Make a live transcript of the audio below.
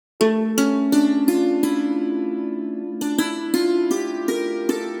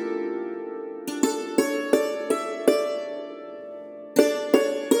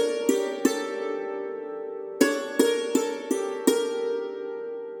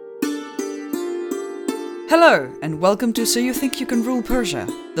Hello, and welcome to So You Think You Can Rule Persia,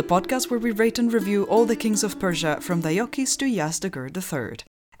 the podcast where we rate and review all the kings of Persia from Diocles to Yazdegerd III.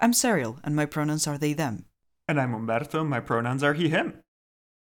 I'm Serial, and my pronouns are they, them. And I'm Umberto, my pronouns are he, him.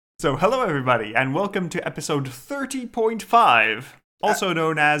 So hello everybody, and welcome to episode 30.5, also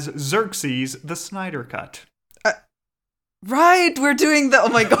known as Xerxes the Snyder Cut. Right, we're doing that, oh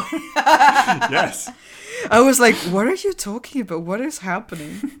my god. Yes. I was like, what are you talking about? What is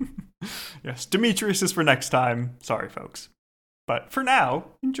happening? Yes, Demetrius is for next time. Sorry, folks. But for now,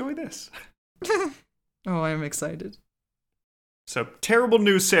 enjoy this. Oh, I'm excited. So, terrible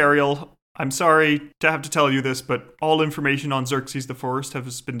news, Serial. I'm sorry to have to tell you this, but all information on Xerxes I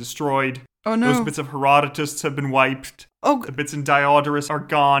has been destroyed. Oh no. Those bits of Herodotus have been wiped. Oh, The bits in Diodorus are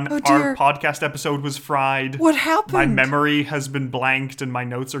gone. Oh, dear. Our podcast episode was fried. what happened? My memory has been blanked and my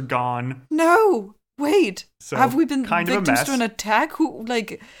notes are gone. No, wait. So, Have we been kind of a victims mess. to an attack?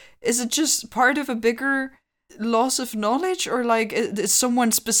 Is it just part of a bigger loss of knowledge, or is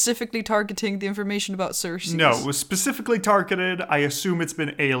someone specifically targeting the information about Xerxes? No, it was specifically targeted. I assume it's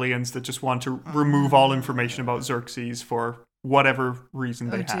been aliens that just want to remove all information about Xerxes for whatever reason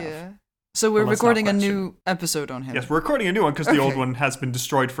they have. Dear. So we're Well, let's recording not a question. new episode on him. Yes, we're recording a new one because the old Okay. one has been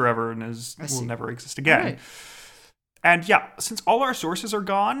destroyed forever and I will see. never exist again. Alright. And yeah, since all our sources are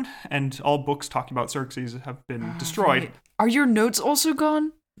gone and all books talking about Xerxes have been destroyed, Right. Are your notes also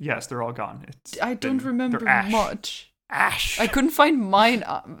gone? yes, they're all gone. I don't remember they're ash. much. Ash. I couldn't find mine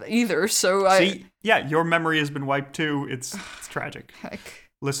either, so See, yeah, your memory has been wiped too. It's tragic. Heck.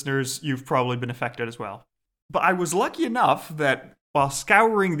 Listeners, you've probably been affected as well. But I was lucky enough that while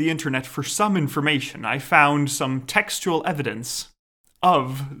scouring the internet for some information, I found some textual evidence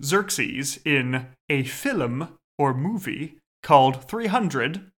of Xerxes in a film or movie called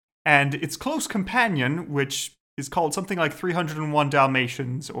 300, and its close companion, which is called something like 301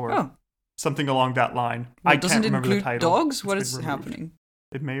 Dalmatians or Oh. something along that line. Well, I doesn't can't it remember include the title. dogs? It's What been is removed. happening?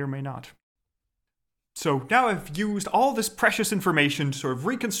 It may or may not. So now I've used all this precious information to sort of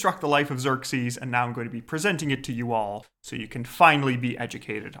reconstruct the life of Xerxes, and now I'm going to be presenting it to you all so you can finally be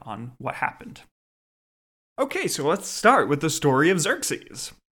educated on what happened. Okay, so let's start with the story of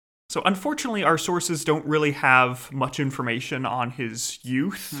Xerxes. So unfortunately, our sources don't really have much information on his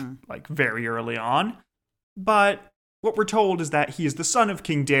youth, like very early on. But what we're told is that he is the son of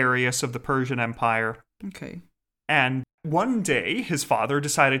King Darius of the Persian Empire. Okay. And one day, his father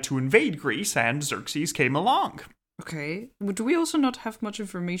decided to invade Greece, and Xerxes came along. Okay. But do we also not have much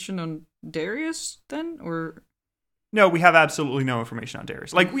information on Darius then? Or No, we have absolutely no information on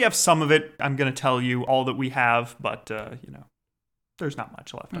Darius. Like, we have some of it. I'm going to tell you all that we have, but, there's not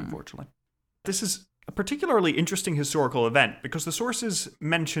much left, unfortunately. This is a particularly interesting historical event because the sources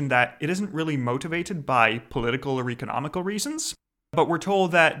mention that it isn't really motivated by political or economical reasons. But we're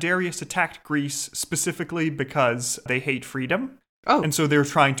told that Darius attacked Greece specifically because they hate freedom. Oh. And so they're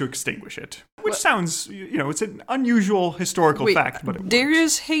trying to extinguish it. Which sounds, it's an unusual historical wait, fact, but it works.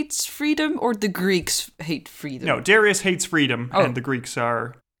 Darius hates freedom, or the Greeks hate freedom? No, Darius hates freedom, Oh. and the Greeks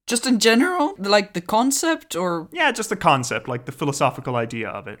are... Just in general? Like the concept, or... Yeah, just the concept, like the philosophical idea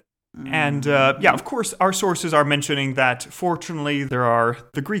of it. And, of course, our sources are mentioning that, fortunately, there are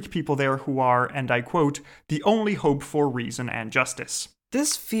the Greek people there who are, and I quote, the only hope for reason and justice.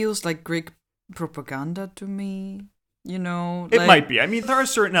 This feels like Greek propaganda to me, It like- might be. I mean, there are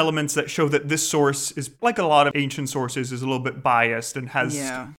certain elements that show that this source is, like a lot of ancient sources, is a little bit biased and has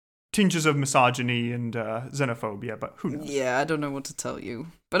tinges of misogyny and xenophobia, but who knows? Yeah, I don't know what to tell you.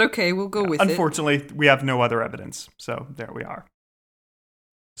 But okay, we'll go with it. Unfortunately, we have no other evidence, so there we are.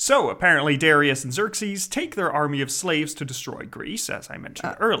 So, apparently Darius and Xerxes take their army of slaves to destroy Greece, as I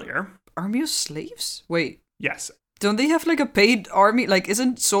mentioned earlier. Army of slaves? Wait, Yes. don't they have like a paid army? Like,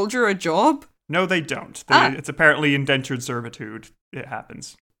 isn't soldier a job? No, they don't. Ah. It's apparently indentured servitude. It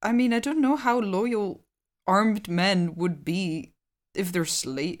happens. I mean, I don't know how loyal armed men would be if they're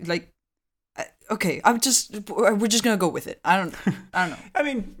slave. Like, okay, we're just gonna go with it. I don't know. I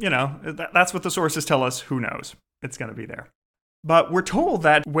mean, that's what the sources tell us. Who knows? It's going to be there. But we're told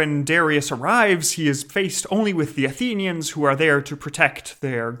that when Darius arrives, he is faced only with the Athenians who are there to protect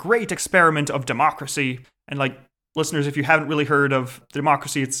their great experiment of democracy. And listeners, if you haven't really heard of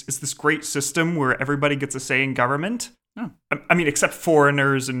democracy, it's this great system where everybody gets a say in government. Oh. I mean, except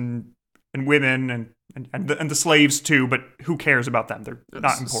foreigners and women and the slaves too, but who cares about them? They're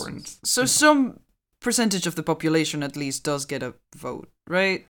not important. So some percentage of the population at least does get a vote,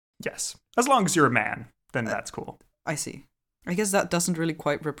 right? Yes. As long as you're a man, then that's cool. I see. I guess that doesn't really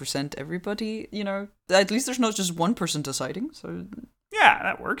quite represent everybody, At least there's not just one person deciding, so... Yeah,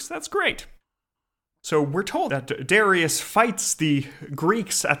 that works. That's great. So we're told that Darius fights the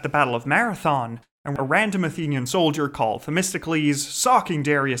Greeks at the Battle of Marathon, and a random Athenian soldier called Themistocles saw King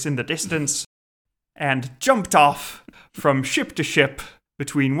Darius in the distance and jumped off from ship to ship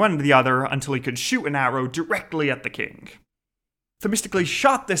between one and the other until he could shoot an arrow directly at the king. Themistocles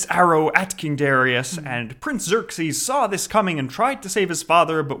shot this arrow at King Darius, and Prince Xerxes saw this coming and tried to save his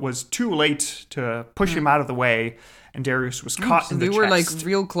father, but was too late to push him out of the way, and Darius was caught in the chest. They were like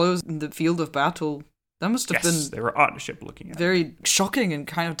real close in the field of battle. That must have been... they were on a ship looking at very shocking and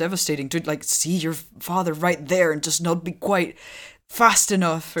kind of devastating to like see your father right there and just not be quite fast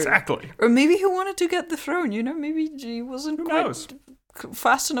enough. Exactly. Or maybe he wanted to get the throne, maybe he wasn't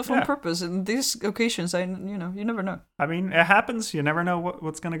fast enough on purpose. In these occasions, you never know. I mean, it happens. You never know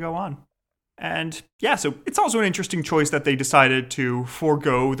what's going to go on. And so it's also an interesting choice that they decided to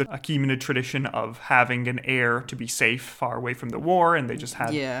forego the Achaemenid tradition of having an heir to be safe far away from the war, and they just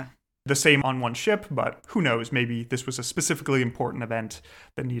had the same on one ship, but who knows, maybe this was a specifically important event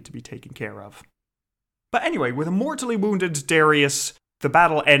that needed to be taken care of. But anyway, with a mortally wounded Darius, the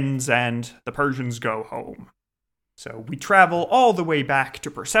battle ends and the Persians go home. So we travel all the way back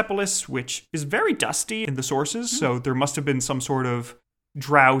to Persepolis, which is very dusty in the sources, so there must have been some sort of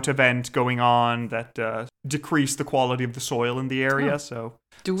drought event going on that decreased the quality of the soil in the area, so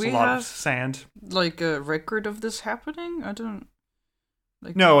do we a lot have of sand. Like a record of this happening? I don't...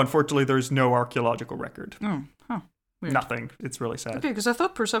 No, unfortunately, there's no archaeological record. Oh, weird. Nothing. It's really sad. Okay, because I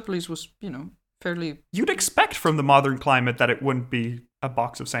thought Persepolis was, fairly... You'd expect from the modern climate that it wouldn't be a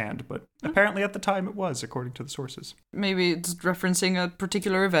box of sand, but apparently at the time it was, according to the sources. Maybe it's referencing a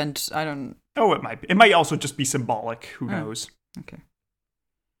particular event. I don't... Oh, it might be. It might also just be symbolic. Who knows? Okay.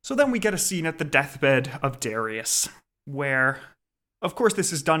 So then we get a scene at the deathbed of Darius, where, of course,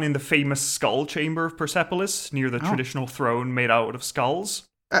 this is done in the famous skull chamber of Persepolis, near the traditional throne made out of skulls.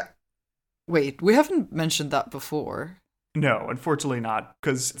 Wait, we haven't mentioned that before. No, unfortunately not,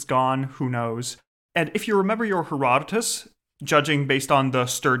 because it's gone, who knows. And if you remember your Herodotus, judging based on the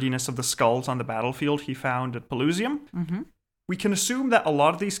sturdiness of the skulls on the battlefield he found at Pelusium, we can assume that a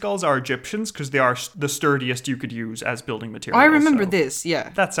lot of these skulls are Egyptians because they are the sturdiest you could use as building materials. I remember this, yeah.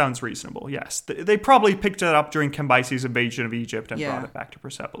 That sounds reasonable, yes. They probably picked it up during Cambyses' invasion of Egypt and brought it back to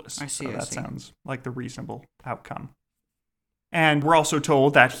Persepolis. I see. That sounds like the reasonable outcome. And we're also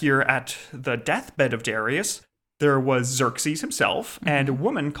told that here at the deathbed of Darius, there was Xerxes himself and a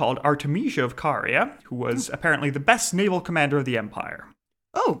woman called Artemisia of Caria, who was apparently the best naval commander of the empire.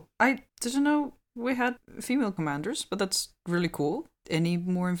 Oh, I didn't know we had female commanders, but that's really cool. Any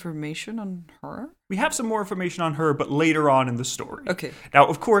more information on her? We have some more information on her, but later on in the story. Okay. Now,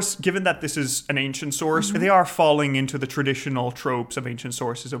 of course, given that this is an ancient source, they are falling into the traditional tropes of ancient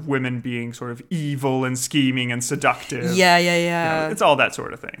sources of women being sort of evil and scheming and seductive. Yeah. It's all that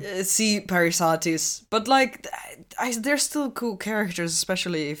sort of thing. See Parisatis. But, they're still cool characters,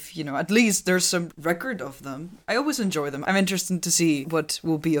 especially if, at least there's some record of them. I always enjoy them. I'm interested to see what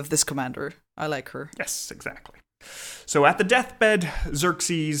will be of this commander. I like her. Yes, exactly. So at the deathbed,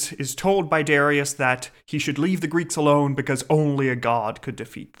 Xerxes is told by Darius that he should leave the Greeks alone because only a god could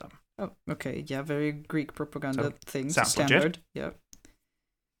defeat them. Oh, okay. Yeah, very Greek propaganda things. Sounds standard. Legit. Yeah.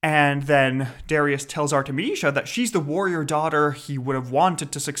 And then Darius tells Artemisia that she's the warrior daughter he would have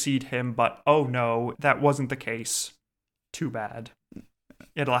wanted to succeed him, but oh no, that wasn't the case. Too bad.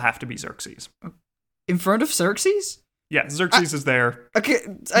 It'll have to be Xerxes. In front of Xerxes? Yeah, Xerxes is there. Okay.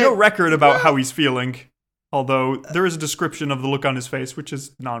 No record about how he's feeling. Although there is a description of the look on his face, which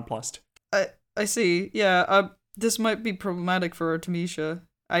is nonplussed. I see. Yeah, this might be problematic for Artemisia.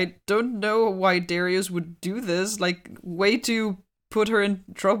 I don't know why Darius would do this. Way to put her in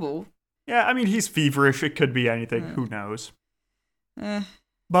trouble. Yeah, I mean, he's feverish. It could be anything. Who knows?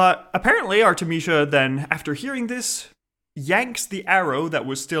 But apparently Artemisia then, after hearing this, yanks the arrow that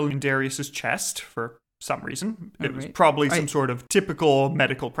was still in Darius's chest for some reason. It was probably some sort of typical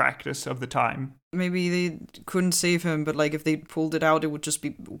medical practice of the time. Maybe they couldn't save him, but if they pulled it out, it would just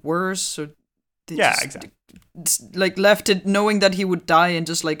be worse. So they exactly. Left it knowing that he would die and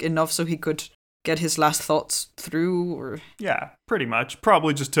just enough so he could get his last thoughts through, or... Yeah, pretty much.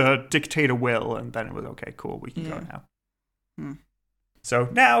 Probably just to dictate a will, and then it was, okay, cool, we can go now. So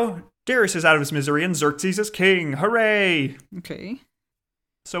now, Darius is out of his misery and Xerxes is king. Hooray! Okay.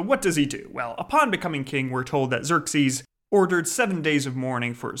 So what does he do? Well, upon becoming king, we're told that Xerxes ordered 7 days of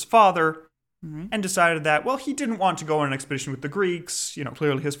mourning for his father, and decided that, he didn't want to go on an expedition with the Greeks.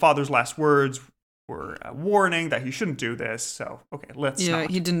 Clearly his father's last words were a warning that he shouldn't do this, so, okay, let's not. Yeah,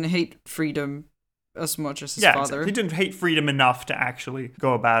 he didn't hate freedom as much as his father. Exactly. He didn't hate freedom enough to actually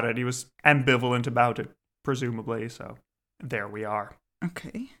go about it. He was ambivalent about it, presumably, so there we are.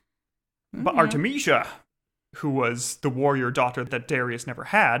 Okay. But Artemisia, who was the warrior daughter that Darius never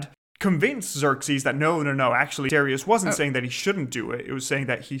had, convince Xerxes that no, actually Darius wasn't saying that he shouldn't do it. It was saying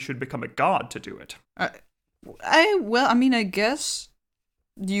that he should become a god to do it. I guess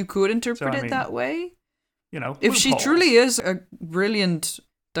you could interpret it that way. If she truly is a brilliant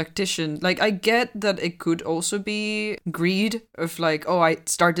tactician, like, I get that it could also be greed of like, oh, I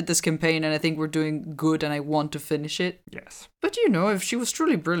started this campaign and I think we're doing good and I want to finish it. Yes. But if she was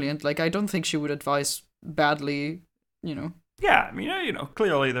truly brilliant, like, I don't think she would advise badly, Yeah, I mean,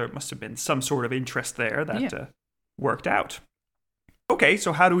 clearly there must have been some sort of interest there that worked out. Okay,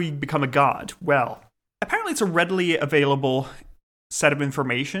 so how do we become a god? Well, apparently it's a readily available set of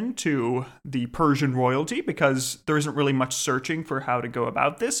information to the Persian royalty because there isn't really much searching for how to go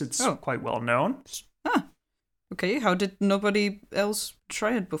about this. It's quite well known. Huh. Okay, how did nobody else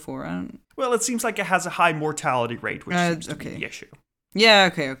try it before? Well, it seems like it has a high mortality rate, which seems to be the issue. Yeah,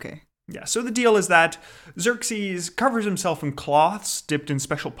 okay. Yeah, so the deal is that Xerxes covers himself in cloths dipped in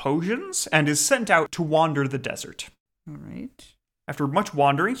special potions and is sent out to wander the desert. All right. After much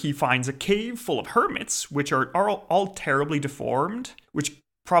wandering, he finds a cave full of hermits, which are all terribly deformed, which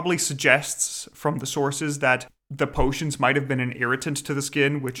probably suggests from the sources that the potions might have been an irritant to the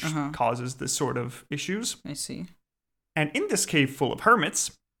skin, which causes this sort of issues. I see. And in this cave full of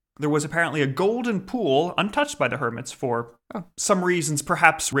hermits, there was apparently a golden pool untouched by the hermits for some reasons,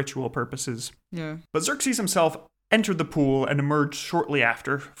 perhaps ritual purposes. Yeah. But Xerxes himself entered the pool and emerged shortly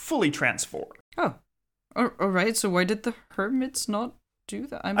after, fully transformed. Oh. All right, so why did the hermits not do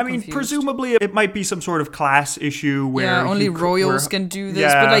that? I mean, presumably it might be some sort of class issue where only royals can do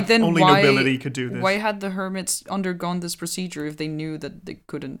this, but like then only nobility could do this. Why had the hermits undergone this procedure if they knew that they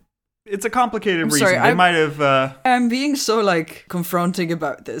couldn't? It's a complicated reason. They might have. I'm being so like confronting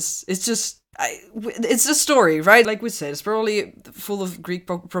about this. It's just. It's a story, right? Like we said, it's probably full of Greek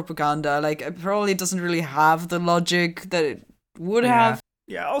propaganda. Like, it probably doesn't really have the logic that it would have.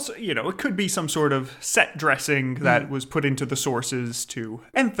 Yeah, also, it could be some sort of set dressing that was put into the sources to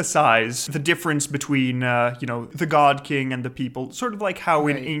emphasize the difference between, the god king and the people. Sort of like how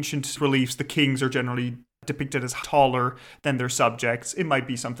in ancient reliefs, the kings are generally depicted as taller than their subjects. It might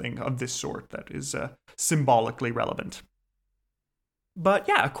be something of this sort that is symbolically relevant. But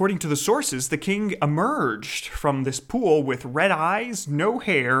yeah, according to the sources, the king emerged from this pool with red eyes, no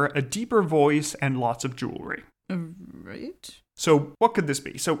hair, a deeper voice, and lots of jewelry. Right. So what could this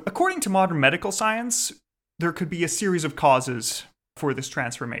be? So according to modern medical science, there could be a series of causes for this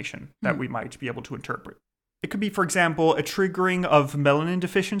transformation that we might be able to interpret. It could be, for example, a triggering of melanin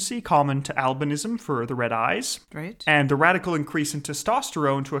deficiency common to albinism for the red eyes. Right. And the radical increase in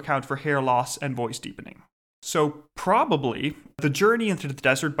testosterone to account for hair loss and voice deepening. So probably the journey into the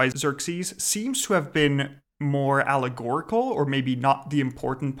desert by Xerxes seems to have been more allegorical, or maybe not the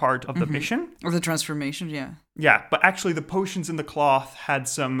important part of the mission. Or the transformation, yeah. Yeah, but actually the potions in the cloth had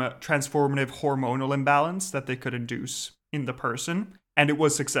some transformative hormonal imbalance that they could induce in the person, and it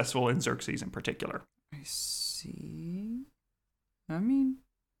was successful in Xerxes in particular. I see. I mean,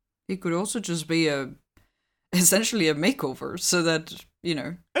 it could also just be essentially a makeover, so that,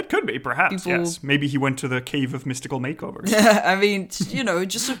 It could be, perhaps, yes. Maybe he went to the cave of mystical makeovers. Yeah, I mean,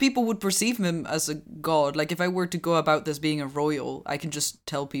 just so people would perceive him as a god. Like, if I were to go about this being a royal, I can just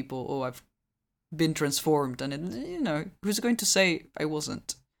tell people, oh, I've been transformed, and who's going to say I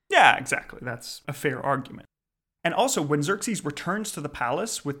wasn't? Yeah, exactly. That's a fair argument. And also, when Xerxes returns to the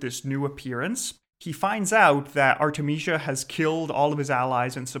palace with this new appearance, he finds out that Artemisia has killed all of his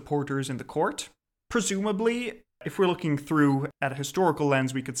allies and supporters in the court. Presumably, if we're looking through at a historical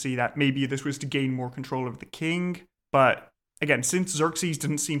lens, we could see that maybe this was to gain more control over the king. But again, since Xerxes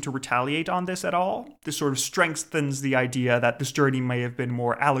didn't seem to retaliate on this at all, this sort of strengthens the idea that this journey may have been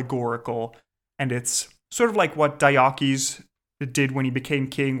more allegorical. And it's sort of like what Diocles did when he became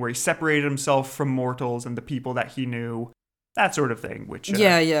king, where he separated himself from mortals and the people that he knew. That sort of thing, which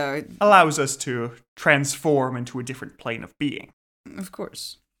allows us to transform into a different plane of being. Of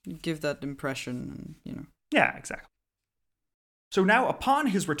course. You give that impression, Yeah, exactly. So now, upon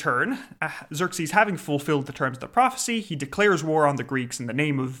his return, Xerxes, having fulfilled the terms of the prophecy, he declares war on the Greeks in the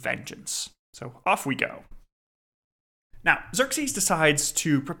name of vengeance. So off we go. Now, Xerxes decides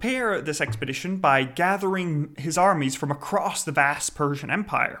to prepare this expedition by gathering his armies from across the vast Persian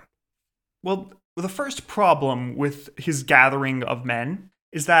Empire. Well, the first problem with his gathering of men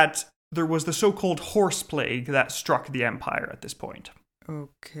is that there was the so-called horse plague that struck the empire at this point.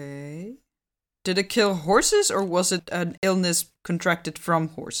 Okay. Did it kill horses, or was it an illness contracted from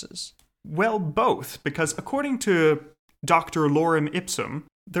horses? Well, both, because according to Dr. Lorem Ipsum,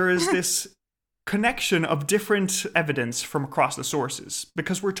 there is this connection of different evidence from across the sources,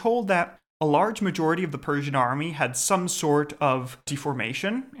 because we're told that a large majority of the Persian army had some sort of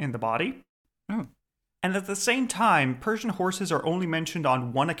deformation in the body. Oh. And at the same time, Persian horses are only mentioned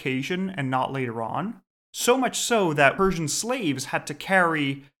on one occasion and not later on. So much so that Persian slaves had to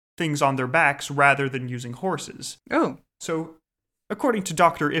carry things on their backs rather than using horses. Oh. So, according to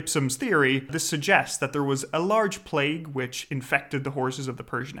Dr. Ipsum's theory, this suggests that there was a large plague which infected the horses of the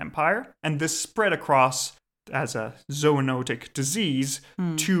Persian Empire, and this spread across as a zoonotic disease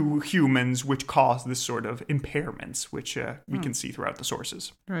to humans, which caused this sort of impairments, which we can see throughout the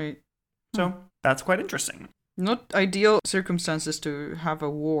sources. Right. So, that's quite interesting. Not ideal circumstances to have a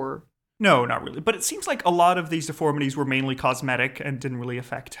war. No, not really. But it seems like a lot of these deformities were mainly cosmetic and didn't really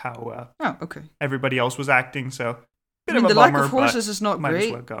affect how everybody else was acting, so... I mean, the lack of horses is not might as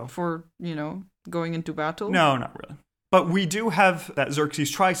great well go. for, going into battle. No, not really. But we do have that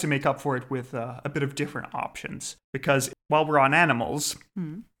Xerxes tries to make up for it with a bit of different options. Because while we're on animals,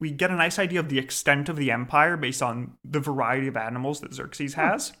 we get a nice idea of the extent of the empire based on the variety of animals that Xerxes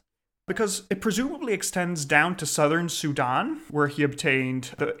has. Because it presumably extends down to southern Sudan, where he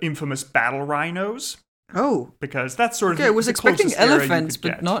obtained the infamous battle rhinos. Oh. Because that's sort of I was expecting elephants,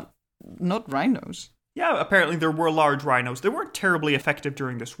 but not rhinos. Yeah, apparently there were large rhinos. They weren't terribly effective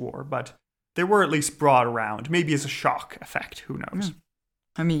during this war, but they were at least brought around, maybe as a shock effect, who knows.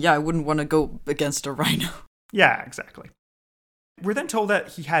 I mean, I wouldn't want to go against a rhino. Yeah, exactly. We're then told that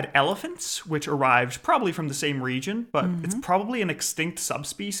he had elephants, which arrived probably from the same region, but it's probably an extinct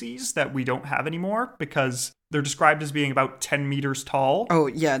subspecies that we don't have anymore, because they're described as being about 10 meters tall. Oh,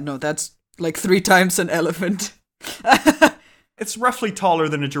 yeah, no, that's like 3 times an elephant. It's roughly taller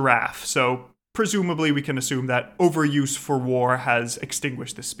than a giraffe, so... presumably, we can assume that overuse for war has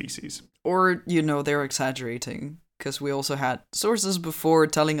extinguished this species. Or, they're exaggerating. Because we also had sources before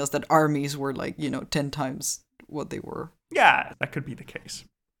telling us that armies were 10 times what they were. Yeah, that could be the case.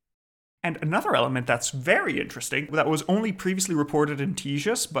 And another element that's very interesting, that was only previously reported in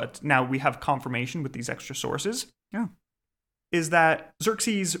Ctesias, but now we have confirmation with these extra sources, is that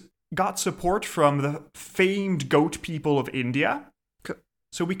Xerxes got support from the famed goat people of India.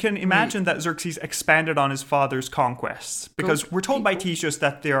 So we can imagine that Xerxes expanded on his father's conquests, because we're told by Ctesias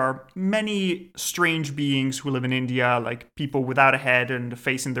that there are many strange beings who live in India, like people without a head and a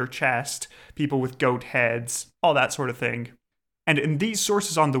face in their chest, people with goat heads, all that sort of thing. And in these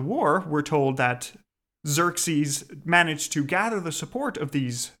sources on the war, we're told that Xerxes managed to gather the support of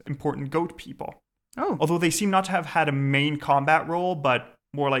these important goat people. Oh. Although they seem not to have had a main combat role, but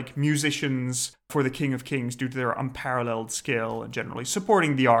more like musicians for the King of Kings due to their unparalleled skill and generally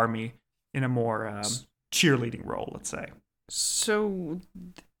supporting the army in a more cheerleading role, let's say. So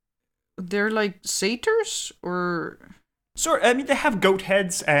they're like satyrs, or? I mean, they have goat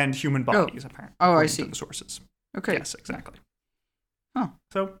heads and human bodies, apparently. Oh, I see. To the sources. Okay. Yes, exactly. Huh.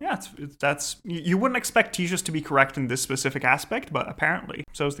 So, yeah, that's... You wouldn't expect Ctesias to be correct in this specific aspect, but apparently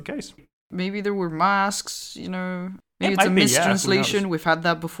so is the case. Maybe there were masks, Maybe it's a mistranslation. We've had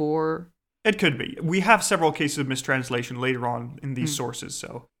that before. It could be. We have several cases of mistranslation later on in these sources,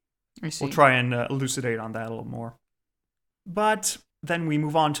 so we'll try and elucidate on that a little more. But then we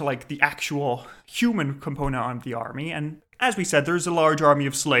move on to the actual human component of the army, and as we said, there's a large army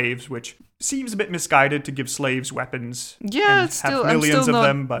of slaves, which seems a bit misguided to give slaves weapons. Yeah, it's still millions of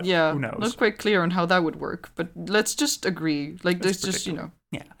them, but who knows? Not quite clear on how that would work. But let's just agree, there's just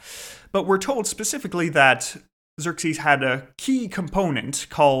Yeah, but we're told specifically that Xerxes had a key component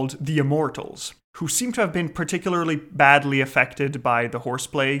called the Immortals, who seem to have been particularly badly affected by the horse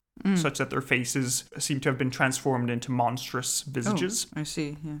plague, such that their faces seem to have been transformed into monstrous visages. Oh, I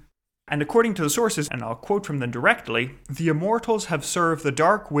see, yeah. And according to the sources, and I'll quote from them directly, the Immortals have served the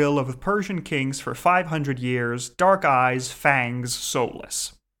dark will of the Persian kings for 500 years, dark eyes, fangs,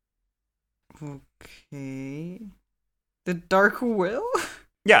 soulless. Okay. The dark will?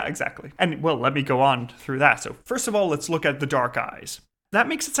 Yeah, exactly. And, well, let me go on through that. So, first of all, let's look at the dark eyes. That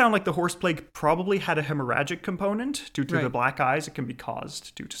makes it sound like the horse plague probably had a hemorrhagic component. Due to the black eyes, it can be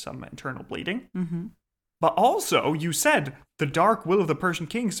caused due to some internal bleeding. Mm-hmm. But also, you said, the dark will of the Persian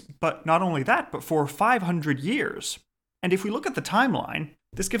kings, but not only that, but for 500 years. And if we look at the timeline,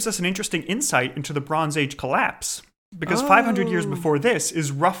 this gives us an interesting insight into the Bronze Age collapse. Because 500 years before this is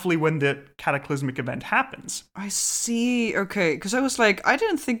roughly when the cataclysmic event happens. I see. Okay. Because I was like, I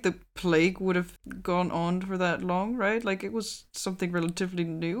didn't think the plague would have gone on for that long, right? It was something relatively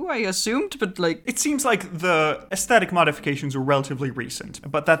new, I assumed, but It seems like the aesthetic modifications were relatively recent,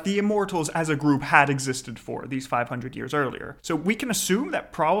 but that the Immortals as a group had existed for these 500 years earlier. So we can assume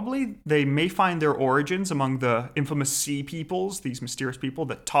that probably they may find their origins among the infamous Sea peoples, these mysterious people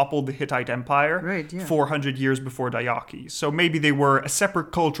that toppled the Hittite Empire 400 years before Diakis. So maybe they were a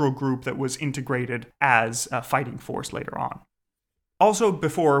separate cultural group that was integrated as a fighting force later on. Also,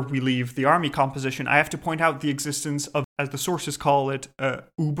 before we leave the army composition, I have to point out the existence of, as the sources call it,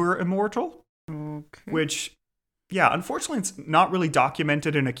 uber immortal. Okay. Which, yeah, unfortunately it's not really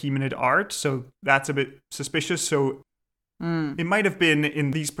documented in Achaemenid art, so that's a bit suspicious. So it might have been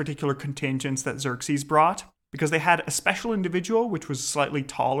in these particular contingents that Xerxes brought, because they had a special individual which was slightly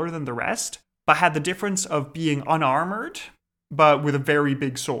taller than the rest, but had the difference of being unarmored, but with a very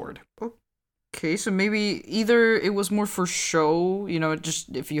big sword. Okay, so maybe either it was more for show,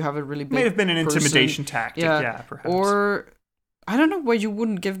 just if you have a really big May have been an person, intimidation tactic, yeah, perhaps. Or, I don't know why you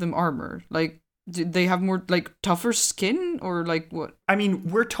wouldn't give them armor. Like, did they have more, tougher skin, or, what? I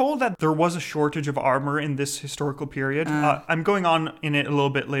mean, we're told that there was a shortage of armor in this historical period. I'm going on in it a little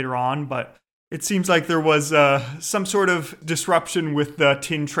bit later on, but it seems like there was some sort of disruption with the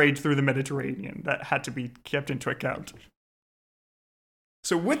tin trade through the Mediterranean that had to be kept into account.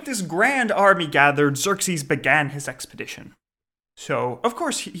 So with this grand army gathered, Xerxes began his expedition. So, of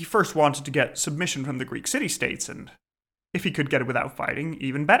course, he first wanted to get submission from the Greek city-states, and if he could get it without fighting,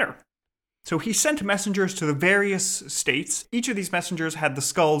 even better. So he sent messengers to the various states. Each of these messengers had the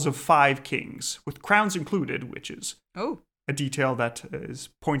skulls of 5 kings, with crowns included, which is a detail that is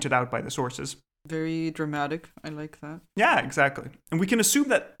pointed out by the sources. Very dramatic. I like that. Yeah, exactly. And we can assume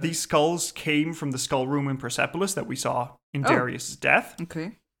that these skulls came from the skull room in Persepolis that we saw in Darius' death.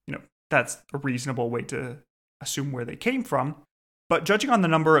 Okay. That's a reasonable way to assume where they came from. But judging on the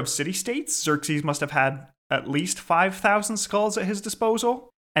number of city-states, Xerxes must have had at least 5,000 skulls at his disposal.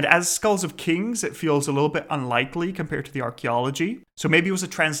 And as skulls of kings, it feels a little bit unlikely compared to the archaeology. So maybe it was a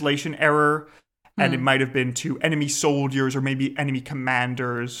translation error, and it might have been to enemy soldiers or maybe enemy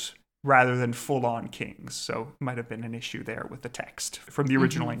commanders rather than full-on kings. So it might have been an issue there with the text from the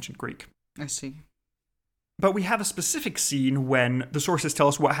original ancient Greek. I see. But we have a specific scene when the sources tell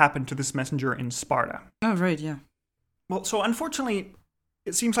us what happened to this messenger in Sparta. Oh, right, yeah. Well, so unfortunately,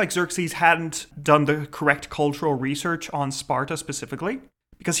 it seems like Xerxes hadn't done the correct cultural research on Sparta specifically,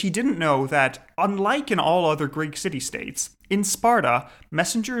 because he didn't know that, unlike in all other Greek city-states, in Sparta,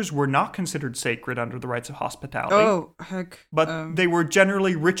 messengers were not considered sacred under the rites of hospitality. Oh, heck. But they were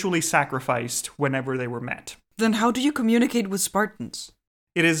generally ritually sacrificed whenever they were met. Then how do you communicate with Spartans?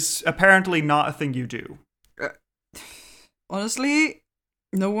 It is apparently not a thing you do. Honestly,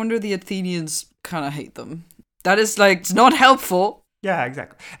 no wonder the Athenians kind of hate them. That is, it's not helpful. Yeah,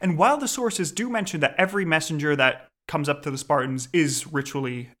 exactly. And while the sources do mention that every messenger that comes up to the Spartans is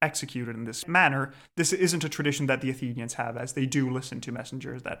ritually executed in this manner, this isn't a tradition that the Athenians have, as they do listen to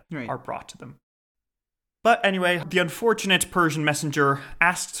messengers that are brought to them. But anyway, the unfortunate Persian messenger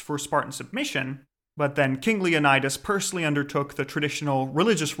asks for Spartan submission, but then King Leonidas personally undertook the traditional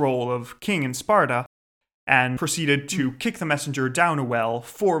religious role of king in Sparta and proceeded to kick the messenger down a well,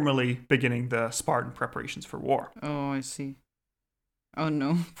 formally beginning the Spartan preparations for war. Oh, I see. Oh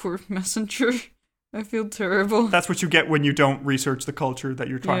no, poor messenger. I feel terrible. That's what you get when you don't research the culture that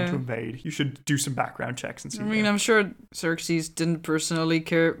you're trying to invade. You should do some background checks and see. I mean, I'm sure Xerxes didn't personally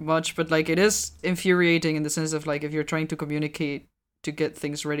care much, but it is infuriating in the sense of if you're trying to communicate to get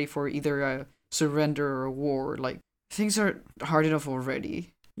things ready for either a surrender or a war, things are hard enough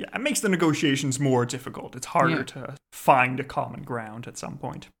already. Yeah, it makes the negotiations more difficult. It's harder to find a common ground at some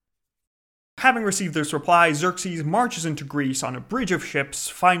point. Having received this reply, Xerxes marches into Greece on a bridge of ships,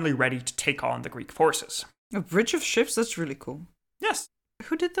 finally ready to take on the Greek forces. A bridge of ships? That's really cool. Yes.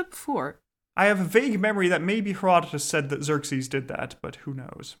 Who did that before? I have a vague memory that maybe Herodotus said that Xerxes did that, but who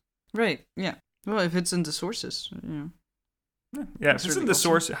knows? Right, yeah. Well, if it's in the sources, Yeah, if it's in the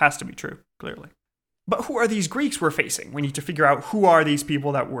source, it has to be true, clearly. But who are these Greeks we're facing? We need to figure out who are these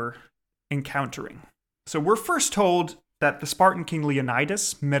people that we're encountering. So we're first told that the Spartan king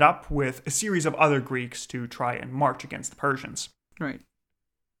Leonidas met up with a series of other Greeks to try and march against the Persians. Right.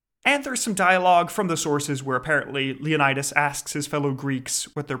 And there's some dialogue from the sources where apparently Leonidas asks his fellow Greeks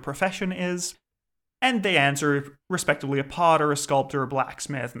what their profession is, and they answer respectively a potter, a sculptor, a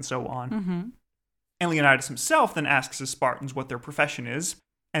blacksmith, and so on. Mm-hmm. And Leonidas himself then asks his Spartans what their profession is,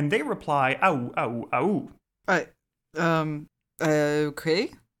 and they reply, "Au, au, au."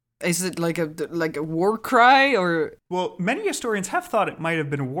 Okay. Is it like a war cry, or? Well, many historians have thought it might have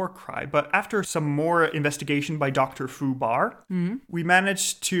been a war cry, but after some more investigation by Dr. Fubar, we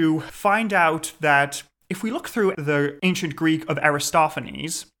managed to find out that if we look through the ancient Greek of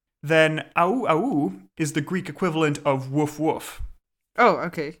Aristophanes, then au au is the Greek equivalent of woof woof. Oh,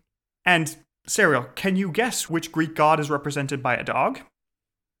 okay. And Serial, can you guess which Greek god is represented by a dog?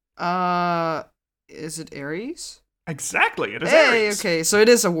 Is it Ares? Exactly, it is Hey, Ares. okay, so it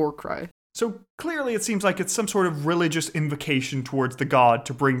is a war cry. So clearly it seems like it's some sort of religious invocation towards the god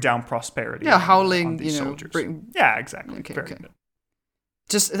to bring down prosperity. Yeah, on howling, these you know. soldiers. Yeah, exactly. Very good.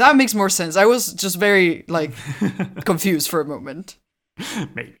 Just, that makes more sense. I was just very, like, confused for a moment.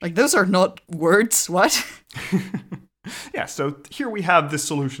 Maybe. Like, those are not words. What? Yeah, so here we have this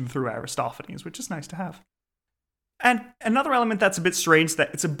solution through Aristophanes, which is nice to have. And another element that's a bit strange,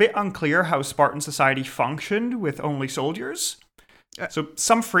 that it's a bit unclear how Spartan society functioned with only soldiers. So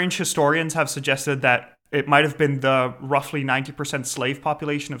some French historians have suggested that it might have been the roughly 90% slave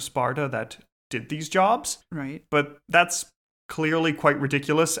population of Sparta that did these jobs. Right. But that's clearly quite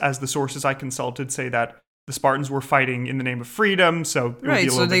ridiculous, as the sources I consulted say that the Spartans were fighting in the name of freedom, so it would be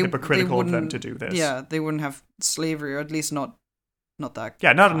a little bit hypocritical of them to do this. Yeah, they wouldn't have slavery, or at least not that.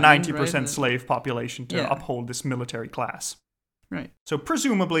 Yeah, not a kind, 90% right? slave population to uphold this military class. Right. So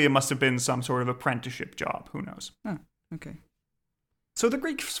presumably it must have been some sort of apprenticeship job. Who knows? Oh, okay. So the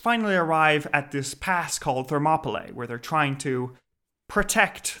Greeks finally arrive at this pass called Thermopylae, where they're trying to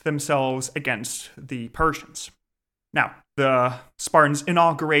protect themselves against the Persians. Now, the Spartans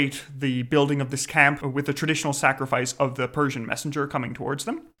inaugurate the building of this camp with the traditional sacrifice of the Persian messenger coming towards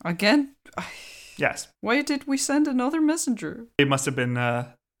them. Again? Yes. Why did we send another messenger? It must have been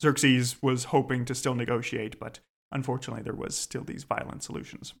Xerxes was hoping to still negotiate, but unfortunately there was still these violent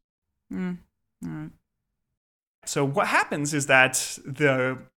solutions. All right. So what happens is that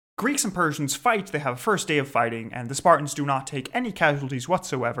the Greeks and Persians fight, they have a first day of fighting, and the Spartans do not take any casualties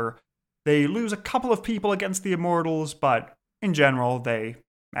whatsoever. They lose a couple of people against the Immortals, but in general, they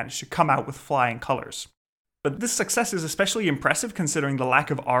manage to come out with flying colors. But this success is especially impressive considering the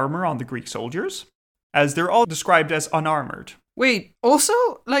lack of armor on the Greek soldiers, as they're all described as unarmored. Wait, also,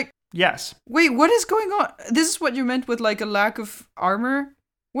 like... Yes. Wait, what is going on? This is what you meant with, like, a lack of armor?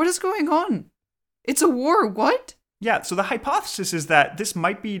 What is going on? It's a war, what? Yeah, so the hypothesis is that this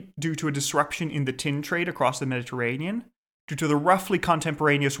might be due to a disruption in the tin trade across the Mediterranean, due to the roughly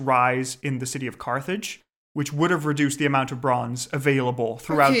contemporaneous rise in the city of Carthage, which would have reduced the amount of bronze available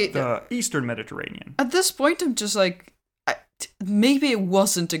throughout the eastern Mediterranean. At this point, I'm just like, maybe it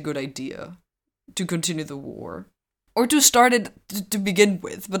wasn't a good idea to continue the war. Or to start it to begin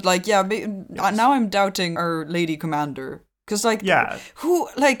with. But, like, yeah, now I'm doubting our lady commander. Because, like, who,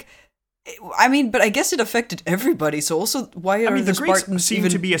 like... I mean, but I guess it affected everybody. So also, why are the Greeks Spartans seem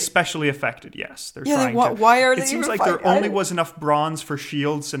to be especially affected? Yes, they're trying to. Why are they? It seems like there only was enough bronze for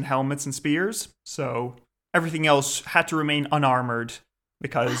shields and helmets and spears, so everything else had to remain unarmored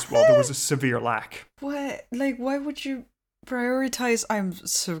because, well, there was a severe lack. What? Like, why would you prioritize? I'm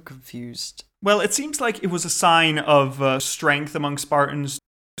so confused. Well, it seems like it was a sign of strength among Spartans.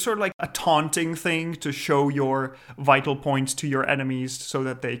 Sort of like a taunting thing to show your vital points to your enemies so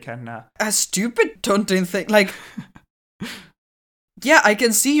that they can... A stupid taunting thing, like... Yeah, I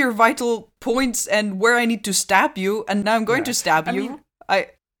can see your vital points and where I need to stab you, and now I'm going to stab you.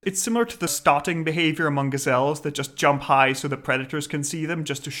 It's similar to the stotting behavior among gazelles that just jump high so that predators can see them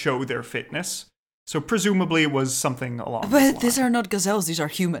just to show their fitness. So presumably it was something along those lines. But these are not gazelles, these are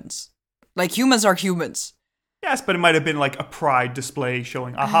humans. Like, humans are humans. Yes, but it might have been like a pride display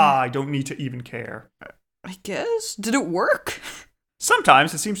showing, aha, I don't need to even care. I guess. Did it work?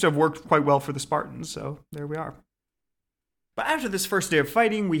 Sometimes. It seems to have worked quite well for the Spartans, so there we are. But after this first day of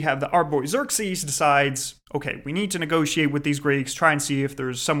fighting, we have our boy Xerxes decides, okay, we need to negotiate with these Greeks, try and see if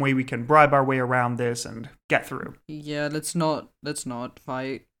there's some way we can bribe our way around this and get through. Yeah, let's not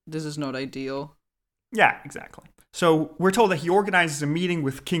fight. This is not ideal. Yeah, exactly. So we're told that he organizes a meeting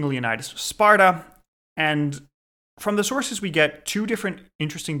with King Leonidas of Sparta, and from the sources, we get two different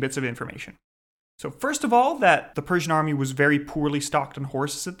interesting bits of information. So first of all, that the Persian army was very poorly stocked on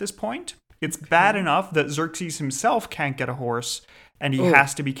horses at this point. It's bad enough that Xerxes himself can't get a horse, and he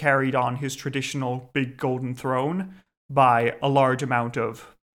has to be carried on his traditional big golden throne by a large amount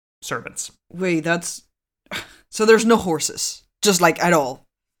of servants. Wait, that's... So there's no horses, just like at all?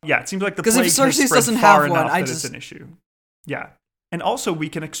 Yeah, it seems like the plague if Xerxes has spread doesn't far have one, enough that it's an issue. Yeah. And also, we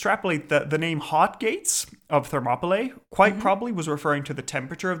can extrapolate the name Hot Gates of Thermopylae quite probably was referring to the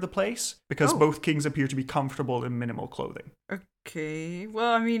temperature of the place, because both kings appear to be comfortable in minimal clothing. Okay,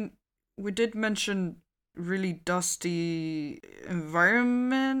 well, I mean, we did mention really dusty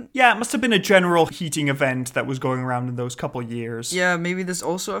environment. Yeah, it must have been a general heating event that was going around in those couple years. Yeah, maybe this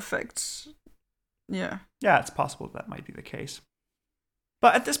also affects... Yeah. Yeah, it's possible that might be the case.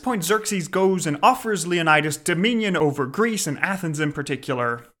 But at this point, Xerxes goes and offers Leonidas dominion over Greece and Athens in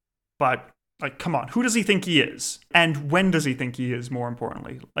particular. But, like, come on, who does he think he is? And when does he think he is, more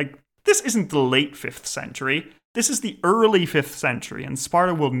importantly? Like, this isn't the late 5th century. This is the early 5th century, and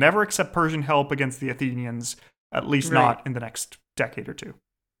Sparta will never accept Persian help against the Athenians, at least not in the next decade or two.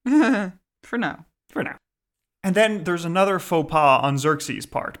 for now. For now. And then there's another faux pas on Xerxes'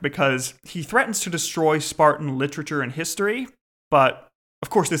 part, because he threatens to destroy Spartan literature and history, but of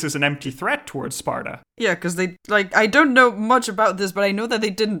course this is an empty threat towards Sparta. Yeah, because they, I don't know much about this, but I know that they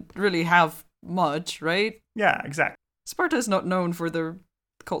didn't really have much, right? Yeah, exactly. Sparta is not known for their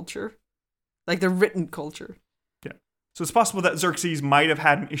culture. Like, their written culture. Yeah. So it's possible that Xerxes might have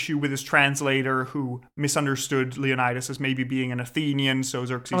had an issue with his translator who misunderstood Leonidas as maybe being an Athenian, so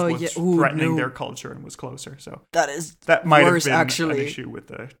Xerxes was threatening their culture and was closer. So that might worse, have been actually. an issue with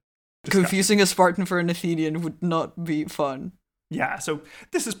the discussion. Confusing a Spartan for an Athenian would not be fun. Yeah, so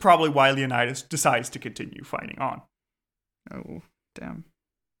this is probably why Leonidas decides to continue fighting on. Oh, damn.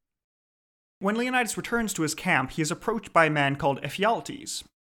 When Leonidas returns to his camp, he is approached by a man called Ephialtes,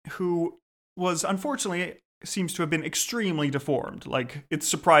 who was unfortunately seems to have been extremely deformed. Like, it's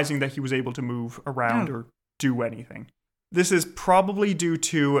surprising that he was able to move around or do anything. This is probably due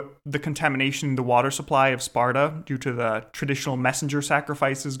to the contamination in the water supply of Sparta, due to the traditional messenger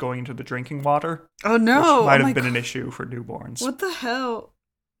sacrifices going into the drinking water. Oh no! Which might have been an issue for newborns. What the hell?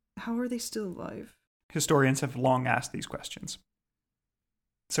 How are they still alive? Historians have long asked these questions.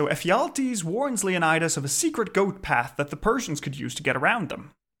 So Ephialtes warns Leonidas of a secret goat path that the Persians could use to get around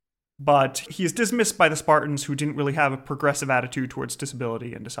them. But he is dismissed by the Spartans, who didn't really have a progressive attitude towards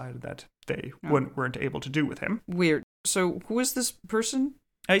disability and decided that they weren't able to do with him. Weird. So who is this person?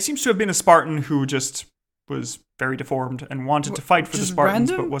 He seems to have been a Spartan who just was very deformed and wanted to fight for the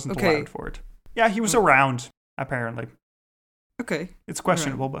Spartans, but wasn't allowed for it. Yeah, he was around, apparently. Okay. It's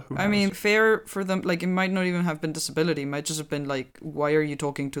questionable, but who knows? I mean, fair for them. Like, it might not even have been disability. It might just have been like, why are you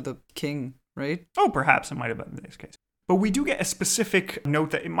talking to the king, right? Oh, perhaps it might have been in this case. But we do get a specific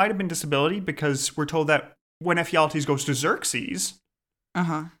note that it might have been disability, because we're told that when Ephialtes goes to Xerxes,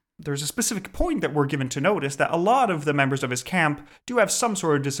 there's a specific point that we're given to notice that a lot of the members of his camp do have some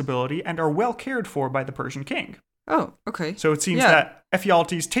sort of disability and are well cared for by the Persian king. Oh, okay. So it seems that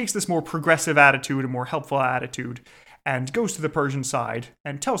Ephialtes takes this more progressive attitude, a more helpful attitude, and goes to the Persian side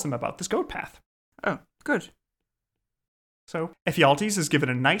and tells them about this goat path. Oh, good. So Ephialtes is given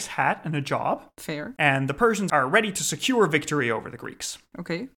a nice hat and a job. Fair. And the Persians are ready to secure victory over the Greeks.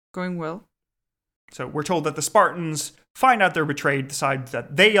 Okay, going well. So we're told that the Spartans find out they're betrayed, decide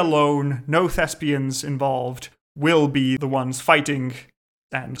that they alone, no Thespians involved, will be the ones fighting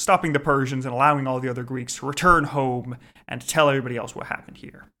and stopping the Persians and allowing all the other Greeks to return home and to tell everybody else what happened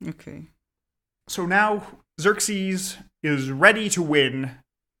here. Okay. So now Xerxes is ready to win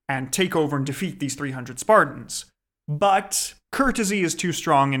and take over and defeat these 300 Spartans. But courtesy is too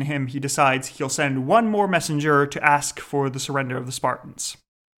strong in him. He decides he'll send one more messenger to ask for the surrender of the Spartans.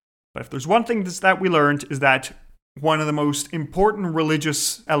 But if there's one thing that we learned, is that one of the most important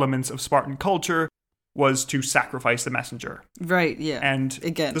religious elements of Spartan culture was to sacrifice the messenger. Right, yeah. And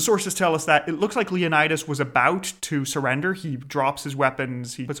again, the sources tell us that it looks like Leonidas was about to surrender. He drops his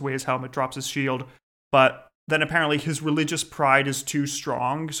weapons, he puts away his helmet, drops his shield, but then apparently his religious pride is too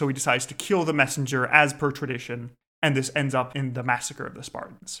strong, so he decides to kill the messenger as per tradition, and this ends up in the massacre of the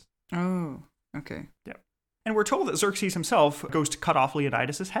Spartans. Oh, okay. Yeah. And we're told that Xerxes himself goes to cut off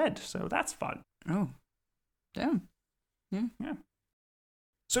Leonidas' head, so that's fun. Oh, damn. Yeah.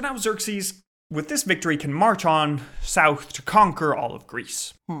 So now Xerxes, with this victory, can march on south to conquer all of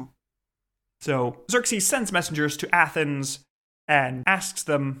Greece. So Xerxes sends messengers to Athens and asks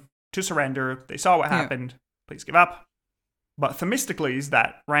them to surrender. They saw what happened. Please give up. But Themistocles,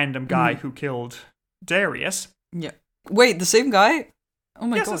 that random guy who killed Darius... Yeah. Wait, the same guy? Oh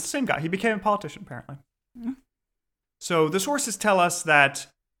my god. Yes, it's the same guy. He became a politician, apparently. So the sources tell us that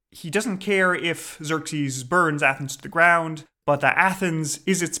he doesn't care if Xerxes burns Athens to the ground, but that Athens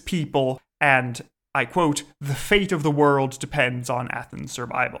is its people, and, I quote, the fate of the world depends on Athens'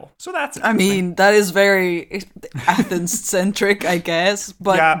 survival. So that's it. I mean, that is very Athens-centric, I guess,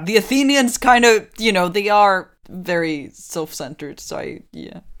 but the Athenians kind of, they are very self-centered, so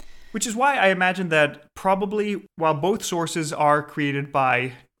Which is why I imagine that probably, while both sources are created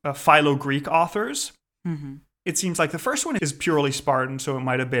by Philo-Greek authors, it seems like the first one is purely Spartan, so it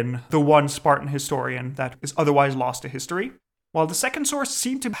might have been the one Spartan historian that is otherwise lost to history. While the second source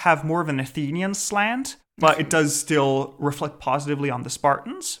seemed to have more of an Athenian slant, but it does still reflect positively on the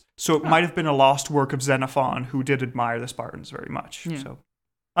Spartans. So it might have been a lost work of Xenophon, who did admire the Spartans very much. Yeah. So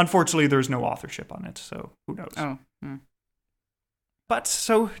unfortunately, there's no authorship on it, so who knows? Oh, But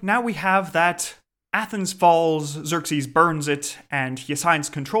so now we have that Athens falls, Xerxes burns it, and he assigns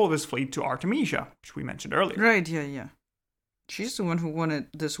control of his fleet to Artemisia, which we mentioned earlier. Right, yeah. She's the one who wanted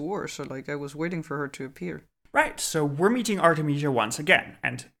this war, so I was waiting for her to appear. Right, so we're meeting Artemisia once again,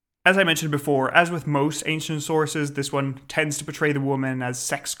 and as I mentioned before, as with most ancient sources, this one tends to portray the woman as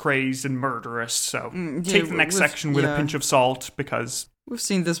sex-crazed and murderous, so take the next section with a pinch of salt, because we've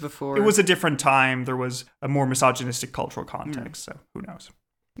seen this before. It was a different time. There was a more misogynistic cultural context, so who knows?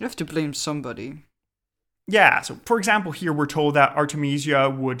 You have to blame somebody. Yeah, so for example, here we're told that Artemisia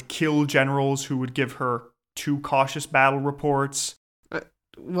would kill generals who would give her too cautious battle reports.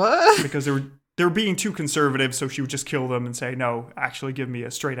 What? Because they were being too conservative, so she would just kill them and say, no, actually give me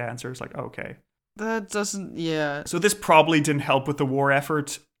a straight answer. It's like, okay. That doesn't, yeah. So this probably didn't help with the war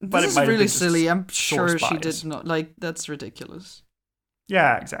effort, but this it might is really have been silly. I'm sure she bias. did not, like, that's ridiculous.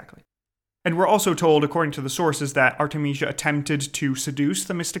 Yeah, exactly. And we're also told, according to the sources, that Artemisia attempted to seduce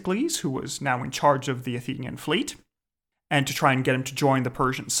Themistocles, who was now in charge of the Athenian fleet, and to try and get him to join the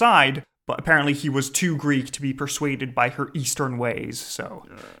Persian side, but apparently he was too Greek to be persuaded by her eastern ways, so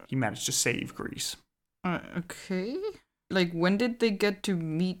he managed to save Greece. Okay. Like, when did they get to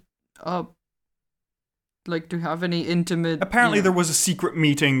meet up? Like, to have any intimate... Apparently there was a secret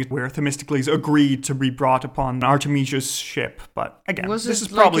meeting where Themistocles agreed to be brought upon Artemisia's ship, but again, this is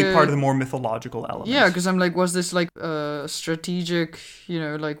probably part of the more mythological elements. Yeah, because I'm like, was this like a strategic,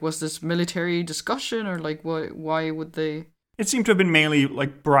 like, was this military discussion, or like, why would they... It seemed to have been mainly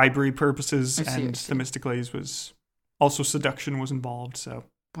like bribery purposes, I see. Themistocles was... Also seduction was involved, so...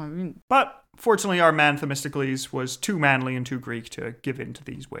 I mean... But fortunately our man Themistocles was too manly and too Greek to give in to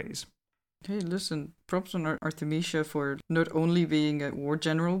these ways. Hey, listen, props on Artemisia for not only being a war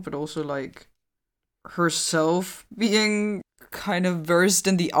general, but also, like, herself being kind of versed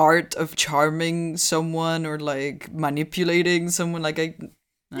in the art of charming someone or, like, manipulating someone. Like, I don't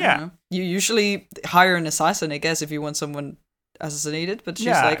know. You usually hire an assassin, I guess, if you want someone assassinated, but she's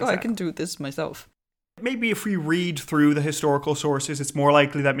exactly. I can do this myself. Maybe if we read through the historical sources, it's more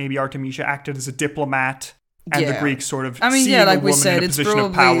likely that maybe Artemisia acted as a diplomat. And the Greeks sort of seeing a woman in a position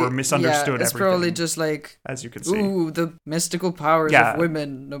of power misunderstood everything. It's probably just like, as you can see. Ooh, the mystical powers of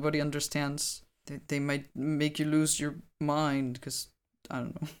women. Nobody understands. They might make you lose your mind because, I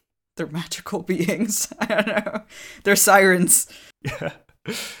don't know, they're magical beings. I don't know. They're sirens. Yeah.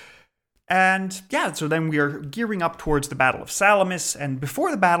 And so then we are gearing up towards the Battle of Salamis. And before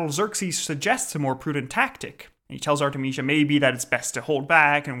the battle, Xerxes suggests a more prudent tactic. He tells Artemisia maybe that it's best to hold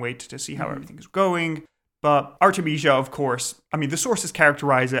back and wait to see how everything is going. But Artemisia, of course, I mean, the sources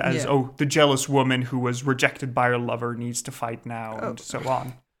characterize it as, the jealous woman who was rejected by her lover needs to fight now, and so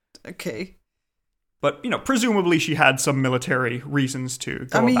on. Okay. But, presumably she had some military reasons to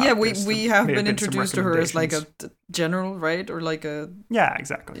go about this. we have been introduced to her as like a general, right? Or like a... Yeah,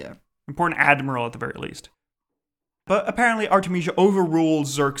 exactly. Yeah. Important admiral at the very least. But apparently Artemisia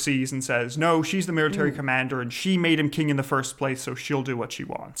overrules Xerxes and says, no, she's the military commander, and she made him king in the first place, so she'll do what she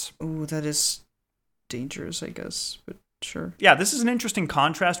wants. Ooh, that is... dangerous, I guess, but sure. Yeah, this is an interesting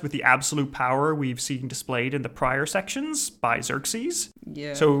contrast with the absolute power we've seen displayed in the prior sections by Xerxes.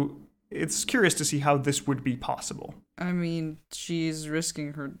 Yeah. So it's curious to see how this would be possible. I mean, she's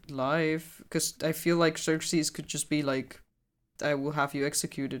risking her life, because I feel like Xerxes could just be like, I will have you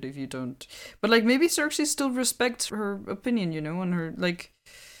executed if you don't. But like, maybe Xerxes still respects her opinion, and her, like...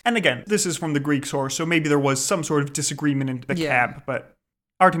 And again, this is from the Greek source, so maybe there was some sort of disagreement in the camp, but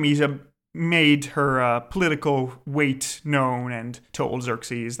Artemisia made her political weight known and told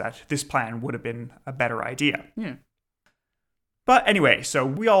Xerxes that this plan would have been a better idea. Yeah. But anyway, so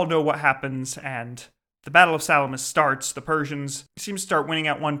we all know what happens, and the Battle of Salamis starts. The Persians seem to start winning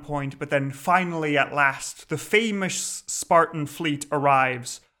at one point, but then finally, at last, the famous Spartan fleet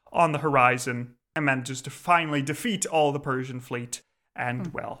arrives on the horizon and manages to finally defeat all the Persian fleet.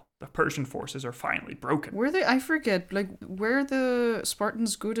 And, the Persian forces are finally broken. Were they, I forget, like, were the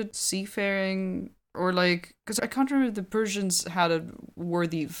Spartans good at seafaring? Or, like, because I can't remember if the Persians had a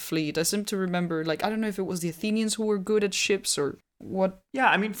worthy fleet. I seem to remember, like, I don't know if it was the Athenians who were good at ships or what. Yeah,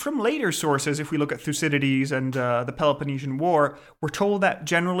 I mean, from later sources, if we look at Thucydides and the Peloponnesian War, we're told that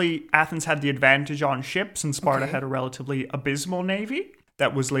generally Athens had the advantage on ships and Sparta had a relatively abysmal navy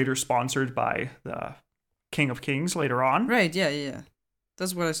that was later sponsored by the King of Kings later on. Right, yeah.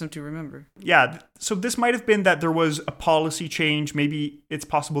 That's what I seem to remember. Yeah, so this might have been that there was a policy change. Maybe it's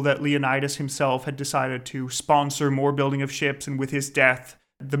possible that Leonidas himself had decided to sponsor more building of ships, and with his death,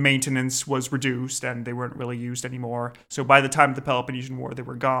 the maintenance was reduced and they weren't really used anymore. So by the time of the Peloponnesian War, they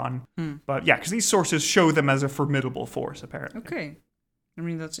were gone. But yeah, because these sources show them as a formidable force, apparently. Okay. I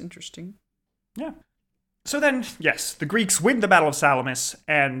mean, that's interesting. Yeah. So then, yes, the Greeks win the Battle of Salamis,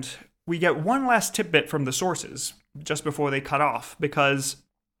 and we get one last tidbit from the sources just before they cut off, because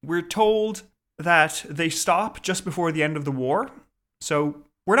we're told that they stop just before the end of the war. So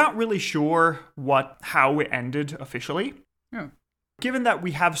we're not really sure how it ended officially. Yeah. Given that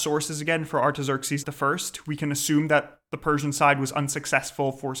we have sources again for Artaxerxes I, we can assume that the Persian side was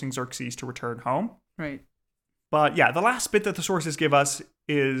unsuccessful, forcing Xerxes to return home. Right. But yeah, the last bit that the sources give us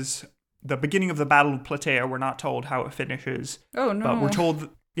is the beginning of the Battle of Plataea. We're not told how it finishes. Oh, no. But we're told,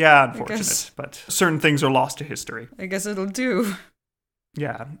 unfortunate. But certain things are lost to history. I guess it'll do.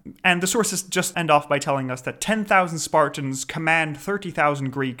 Yeah, and the sources just end off by telling us that 10,000 Spartans command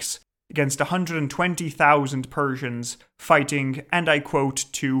 30,000 Greeks against 120,000 Persians fighting, and I quote,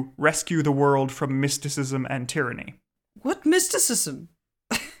 to rescue the world from mysticism and tyranny. What mysticism?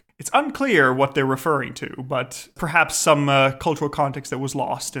 It's unclear what they're referring to, but perhaps some cultural context that was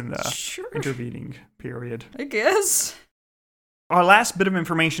lost in the intervening period. I guess. Our last bit of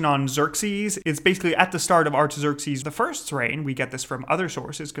information on Xerxes is basically at the start of Artaxerxes I's reign. We get this from other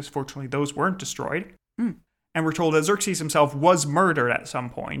sources, because fortunately those weren't destroyed. And we're told that Xerxes himself was murdered at some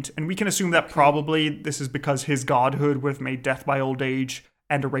point, and we can assume that probably this is because his godhood would have made death by old age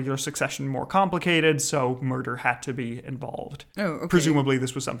and a regular succession more complicated, so murder had to be involved. Oh, okay. Presumably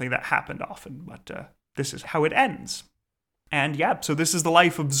this was something that happened often, but this is how it ends. And yeah, so this is the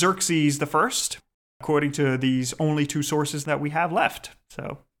life of Xerxes I, according to these only two sources that we have left.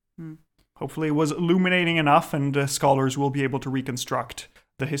 So hopefully it was illuminating enough, and scholars will be able to reconstruct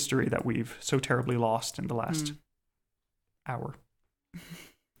the history that we've so terribly lost in the last hour.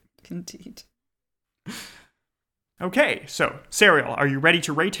 Indeed. Okay, so, Serial, are you ready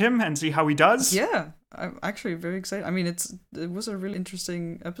to rate him and see how he does? Yeah, I'm actually very excited. I mean, it was a really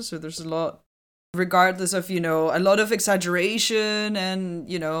interesting episode. There's a lot, regardless of, a lot of exaggeration and,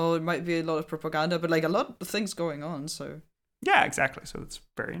 it might be a lot of propaganda, but like a lot of things going on, so. Yeah, exactly, so it's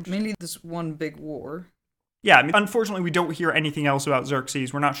very interesting. Mainly this one big war. Yeah, I mean, unfortunately, we don't hear anything else about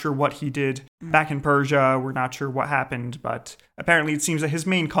Xerxes. We're not sure what he did back in Persia. We're not sure what happened, but apparently it seems that his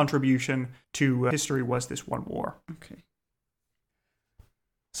main contribution to history was this one war. Okay.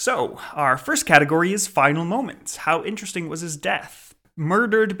 So, our first category is final moments. How interesting was his death?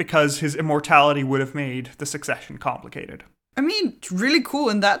 Murdered because his immortality would have made the succession complicated. I mean, really cool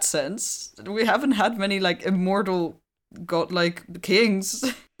in that sense. We haven't had many, immortal godlike kings.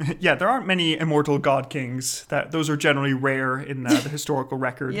 Yeah, there aren't many immortal god kings. Those are generally rare in the historical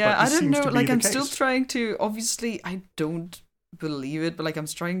record. Yeah, but I don't know. I'm case. Still trying to. Obviously, I don't believe it, but I'm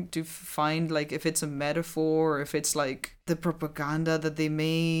trying to find if it's a metaphor, or if it's the propaganda that they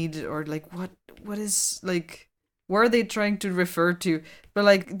made, or what is where are they trying to refer to?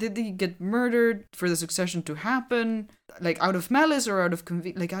 But did they get murdered for the succession to happen? Out of malice or out of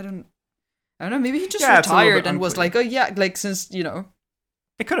I don't know. Maybe he just retired and was since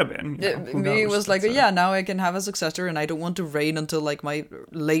It could have been. Maybe it was now I can have a successor and I don't want to reign until my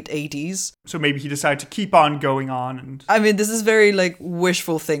late 80s. So maybe he decided to keep on going on. And I mean, this is very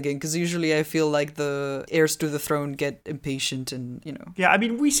wishful thinking, because usually I feel the heirs to the throne get impatient and, Yeah, I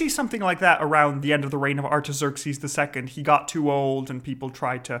mean, we see something like that around the end of the reign of Artaxerxes II. He got too old and people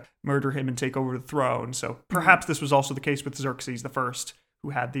tried to murder him and take over the throne. So perhaps this was also the case with Xerxes I, who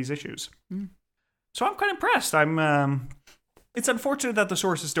had these issues. So I'm quite impressed. It's unfortunate that the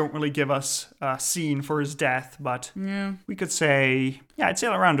sources don't really give us a scene for his death, but we could say, I'd say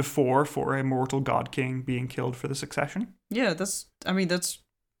around a 4 for a immortal god king being killed for the succession. Yeah, that's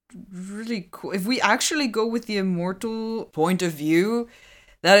really cool. If we actually go with the immortal point of view,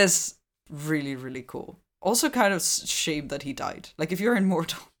 that is really, really cool. Also kind of shame that he died. If you're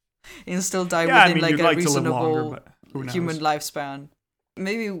immortal, you still die within a reasonable human lifespan.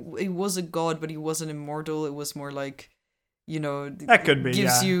 Maybe he was a god, but he wasn't immortal. It was more that could be,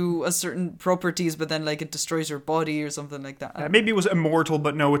 gives you a certain properties, but then it destroys your body or something like that. Yeah, maybe it was immortal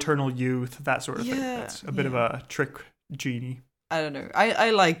but no eternal youth, that sort of thing. That's a bit of a trick genie. I don't know.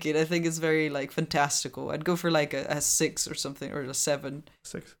 I like it. I think it's very fantastical. I'd go for a 6 or something, or a 7.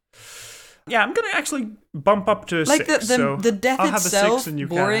 6. Yeah, I'm gonna actually bump up to 6. The death I'll itself, have a 6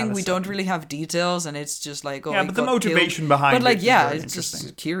 boring. We don't really have details, and it's just but the motivation behind it. But it's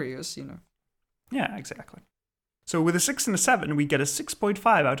just curious, Yeah, exactly. So with a 6 and a 7, we get a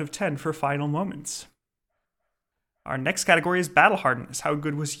 6.5 out of 10 for final moments. Our next category is battle hardness. How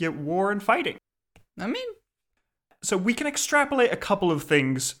good was he at war and fighting? I mean, so we can extrapolate a couple of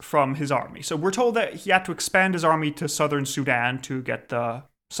things from his army. So we're told that he had to expand his army to southern Sudan to get the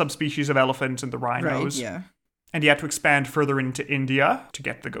subspecies of elephant and the rhinos. Right, yeah. And he had to expand further into India to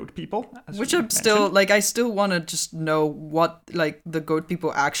get the goat people. Which I'm still, I still want to just know what, the goat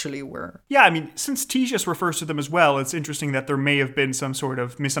people actually were. Yeah, I mean, since Ctesias refers to them as well, it's interesting that there may have been some sort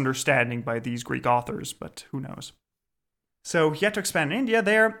of misunderstanding by these Greek authors, but who knows? So he had to expand in India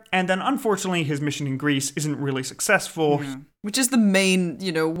there, and then unfortunately his mission in Greece isn't really successful. Yeah. Which is the main,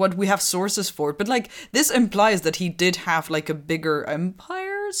 what we have sources for. But like this implies that he did have like a bigger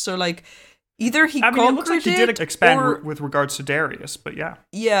empire. So like either he conquered it. It looks like he did expand with regards to Darius, but yeah.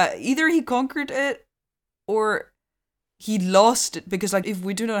 Yeah, either he conquered it or he lost it, because like if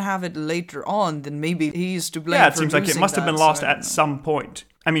we do not have it later on, then maybe he's to blame. Yeah, it seems like it must have been lost at some point.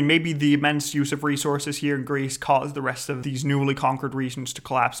 I mean, maybe the immense use of resources here in Greece caused the rest of these newly conquered regions to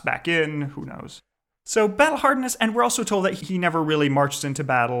collapse back in. Who knows? So, battle hardness, and we're also told that he never really marched into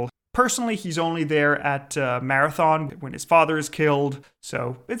battle. Personally, he's only there at Marathon when his father is killed.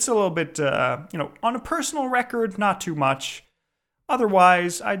 So, it's a little bit, on a personal record, not too much.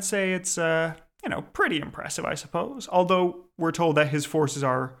 Otherwise, I'd say it's, pretty impressive, I suppose. Although, we're told that his forces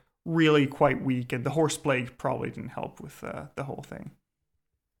are really quite weak, and the horse plague probably didn't help with the whole thing.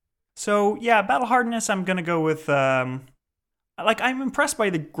 So, yeah, battle hardness, I'm going to go with, I'm impressed by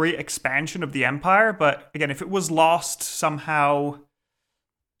the great expansion of the empire, but again, if it was lost somehow,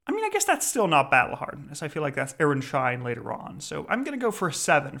 I guess that's still not battle hardness. I feel like that's Aaron Shine later on. So I'm going to go for a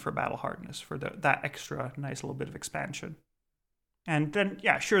 7 for battle hardness for that extra nice little bit of expansion. And then,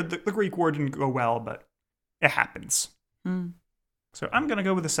 yeah, sure, the Greek war didn't go well, but it happens. So I'm going to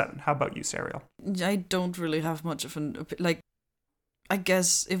go with a 7. How about you, Serial? I don't really have much of I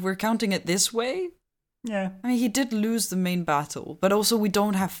guess if we're counting it this way, yeah. He did lose the main battle, but also we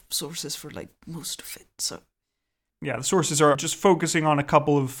don't have sources for most of it, so. Yeah, the sources are just focusing on a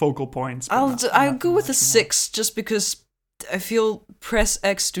couple of focal points. I'll go with a 6, just because I feel press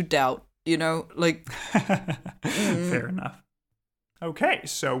X to doubt, Fair enough. Okay,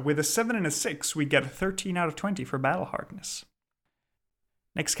 so with a 7 and a 6, we get a 13 out of 20 for battle hardness.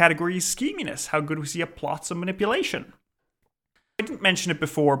 Next category is scheminess. How good was he at plots and manipulation? I didn't mention it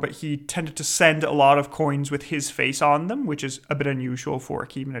before, but he tended to send a lot of coins with his face on them, which is a bit unusual for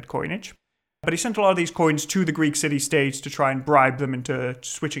Achaemenid coinage. But he sent a lot of these coins to the Greek city-states to try and bribe them into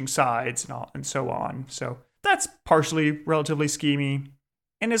switching sides and so on. So that's partially relatively schemy.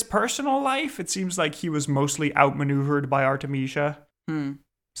 In his personal life, it seems like he was mostly outmaneuvered by Artemisia.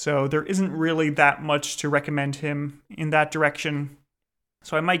 So there isn't really that much to recommend him in that direction.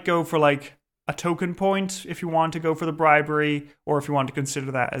 So I might go for a token point if you want to go for the bribery, or if you want to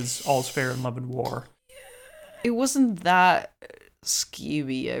consider that as all's fair in love and war. It wasn't that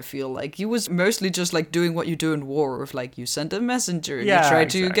schemy, I feel like. He was mostly just doing what you do in war, of you send a messenger and you try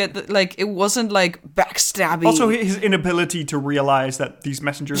to get it wasn't backstabbing. Also, his inability to realize that these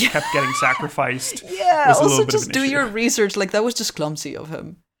messengers kept getting sacrificed. Yeah, also just do your research. That was just clumsy of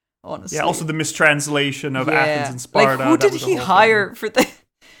him, honestly. Yeah, also the mistranslation of Athens and Sparta. Who did he hire for that?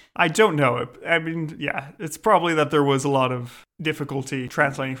 I don't know. It's probably that there was a lot of difficulty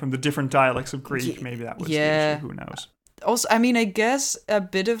translating from the different dialects of Greek. Maybe that was the issue. Who knows? Also, I guess a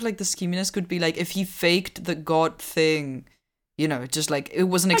bit of the scheminess could be if he faked the god thing, just it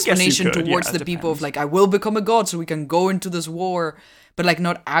was an explanation towards the people of I will become a god so we can go into this war, but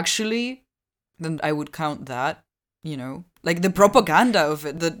not actually, then I would count that, the propaganda of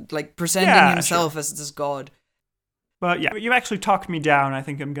it, the presenting himself as this god. But yeah, you actually talked me down. I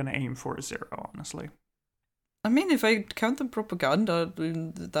think I'm going to aim for a 0, honestly. If I count the propaganda,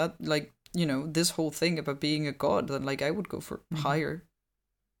 that, this whole thing about being a god, then, I would go for higher.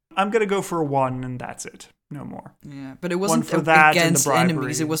 I'm going to go for a 1, and that's it. No more. Yeah, but it wasn't against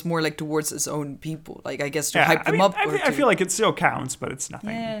enemies. It was more, towards his own people. I guess to hype them up. I feel like it still counts, but it's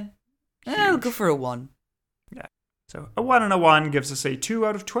nothing. Yeah. I'll go for a 1. Yeah. So, a 1 and a 1 gives us a 2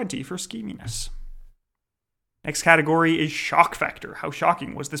 out of 20 for scheminess. Next category is shock factor. How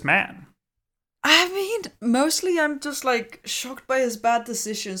shocking was this man? Mostly I'm just shocked by his bad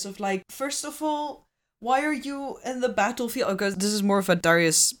decisions of first of all, why are you in the battlefield? Because this is more of a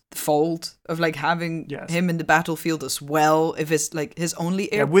Darius fault of having him in the battlefield as well. If it's his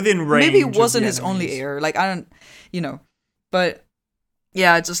only heir, within range. Maybe it wasn't his only heir. I don't, but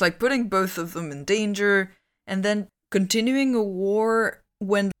yeah, just putting both of them in danger and then continuing a war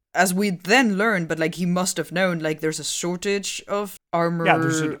when, as we then learned, but he must have known there's a shortage of armor. Yeah,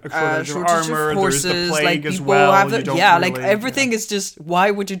 there's a shortage of armor. Of horses, there's the plague as people well. Have everything is just,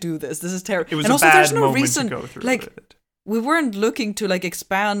 why would you do this? This is terrible. It was and a also, bad there's no moment reason to go through it. We weren't looking to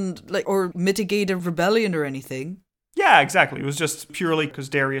expand or mitigate a rebellion or anything. Yeah, exactly. It was just purely because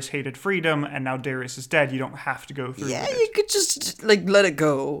Darius hated freedom, and now Darius is dead. You don't have to go through it. Yeah, you could just let it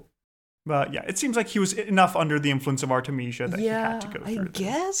go. But yeah, it seems like he was enough under the influence of Artemisia that he had to go through I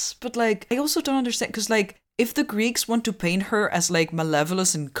guess, but I also don't understand, because if the Greeks want to paint her as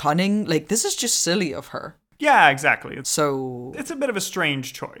malevolous and cunning, this is just silly of her. Yeah, exactly. So it's a bit of a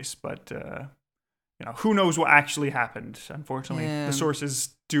strange choice, but who knows what actually happened. Unfortunately, Yeah. the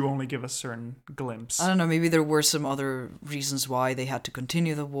sources do only give a certain glimpse. I don't know, maybe there were some other reasons why they had to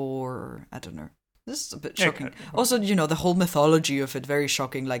continue the war, or I don't know. This is a bit shocking. Also, the whole mythology of it, very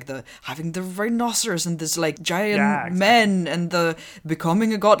shocking, like the having the rhinoceros and this like giant men and the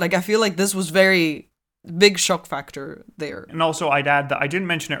becoming a god. Like, I feel like this was very big shock factor there. And also, I'd add that I didn't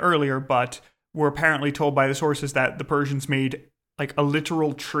mention it earlier, but we're apparently told by the sources that the Persians made like a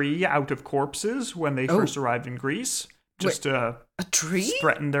literal tree out of corpses when they first arrived in Greece, just to a tree?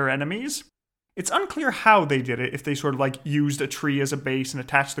 threaten their enemies. It's unclear how they did it, if they sort of like used a tree as a base and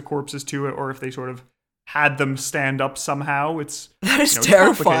attached the corpses to it, or if they sort of had them stand up somehow. That is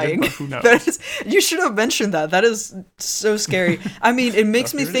terrifying. Who knows? You should have mentioned that. That is so scary. I mean, it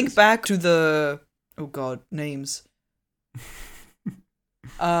makes me think back to the names.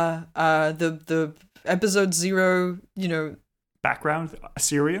 The episode 0, background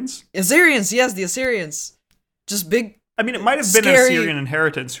Assyrians. Assyrians, yes, the Assyrians. Just big. I mean, it might have been an Assyrian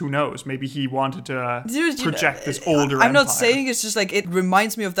inheritance. Who knows? Maybe he wanted to project this older empire. I'm not saying, it's just like it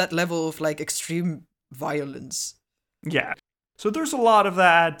reminds me of that level of like extreme violence. Yeah. So there's a lot of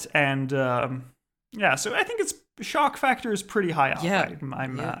that, and so I think its shock factor is pretty high up. Yeah.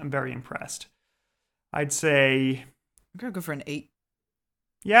 I'm very impressed. I'd say I'm gonna go for an 8.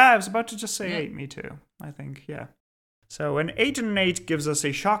 Yeah, I was about to just say 8. Me too. I think, yeah. So an 8 and an 8 gives us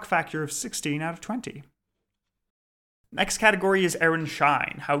a shock factor of 16 out of 20. Next category is Aaron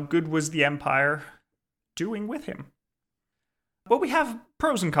Shine. How good was the Empire doing with him? Well, we have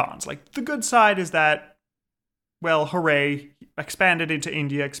pros and cons. Like, the good side is that, well, hooray, expanded into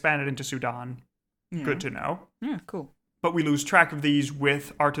India, expanded into Sudan. Yeah. Good to know. Yeah, cool. But we lose track of these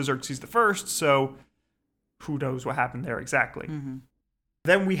with Artaxerxes I, so who knows what happened there exactly. Mm-hmm.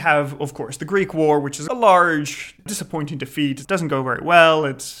 Then we have, of course, the Greek War, which is a large, disappointing defeat. It doesn't go very well.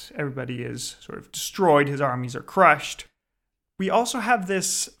 Everybody is sort of destroyed. His armies are crushed. We also have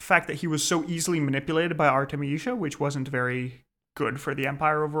this fact that he was so easily manipulated by Artemisia, which wasn't very good for the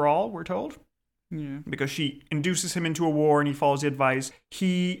empire overall, we're told. Yeah. Because she induces him into a war and he follows the advice.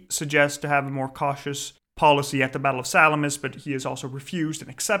 He suggests to have a more cautious policy at the Battle of Salamis, but he is also refused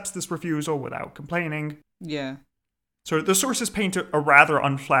and accepts this refusal without complaining. Yeah. So the sources paint a rather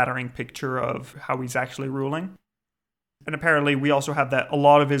unflattering picture of how he's actually ruling. And apparently we also have that a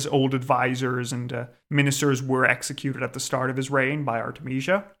lot of his old advisors and ministers were executed at the start of his reign by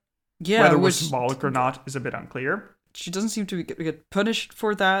Artemisia. Yeah, whether it was symbolic or not is a bit unclear. She doesn't seem to get punished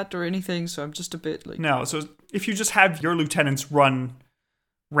for that or anything, so I'm just a bit like... No, so if you just have your lieutenants run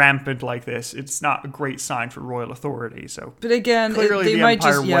rampant like this, it's not a great sign for royal authority. So, but again, they might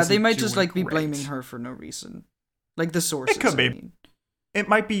just like be blaming her for no reason. Like the sources. It could be. It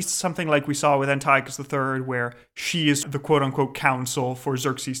might be something like we saw with Antiochus III, where she is the quote-unquote counsel for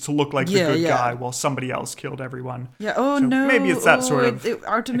Xerxes to look like the good guy while somebody else killed everyone. Yeah, no. Maybe it's that sort of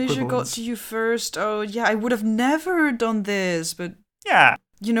Artemisia got to you first. Oh, yeah, I would have never done this, but... Yeah.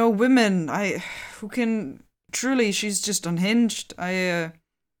 Women, who can... Truly, she's just unhinged. Yeah,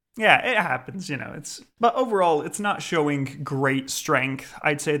 it happens, But overall, it's not showing great strength.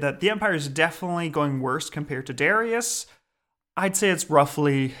 I'd say that the Empire is definitely going worse compared to Darius. I'd say it's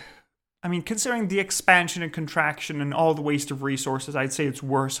roughly... considering the expansion and contraction and all the waste of resources, I'd say it's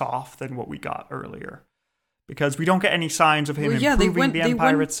worse off than what we got earlier. Because we don't get any signs of him improving the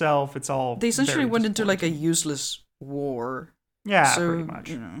Empire itself. It's all... They essentially went into like a useless war. Yeah, pretty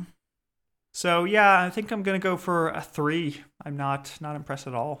much. So, yeah, I think I'm going to go for a 3. I'm not impressed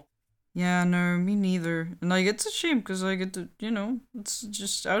at all. Yeah, no, me neither. And, it's a shame because, it's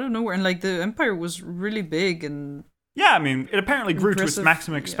just out of nowhere. And, the Empire was really big and... Yeah, it apparently grew to its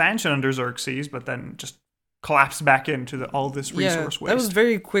maximum expansion under Xerxes, but then just collapsed back into all this resource waste. That was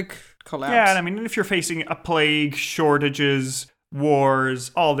very quick collapse. Yeah, and if you're facing a plague, shortages,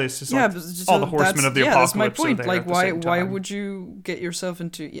 wars, all this is all the horsemen of the apocalypse. That's my point. Why would you get yourself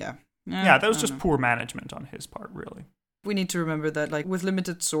into... Yeah, that was just poor management on his part, really. We need to remember that, with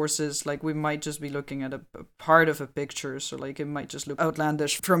limited sources, we might just be looking at a part of a picture, so, it might just look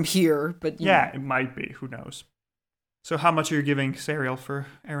outlandish from here, but... It might be. Who knows? So how much are you giving Serial for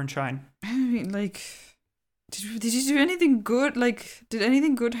Aaron Shine? Did you do anything good? Did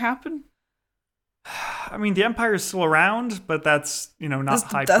anything good happen? The Empire is still around, but that's, not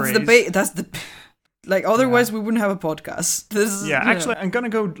high praise. Otherwise we wouldn't have a podcast. Actually, I'm going to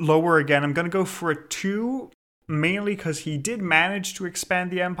go lower again. I'm going to go for a 2, mainly because he did manage to expand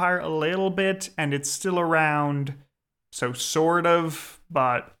the Empire a little bit, and it's still around, so sort of,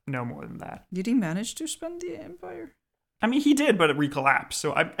 but no more than that. Did he manage to expand the Empire? He did, but it recollapsed.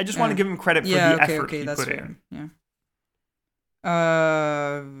 So I just want to give him credit for the effort he put in. Yeah.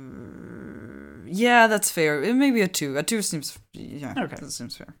 Yeah, that's fair. It may be a 2. A 2 seems, yeah, Okay. that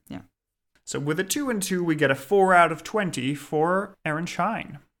seems fair. Yeah. So with a 2 and 2, we get a 4 out of 20 for Aaron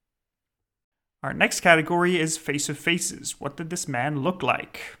Shine. Our next category is Face of Faces. What did this man look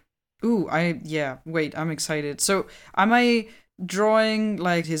like? Ooh, wait, I'm excited. So, am I drawing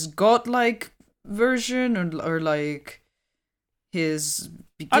like his godlike version or like his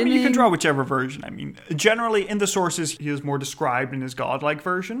beginning? I mean, you can draw whichever version. I mean, generally in the sources, he is more described in his godlike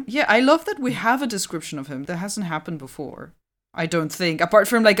version. Yeah, I love that we have a description of him. That hasn't happened before. I don't think. Apart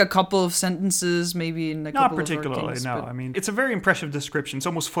from like a couple of sentences, maybe in a couple Not particularly, of articles, no. but... I mean, it's a very impressive description. It's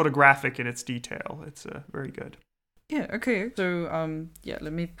almost photographic in its detail. It's very good. Yeah, okay. So,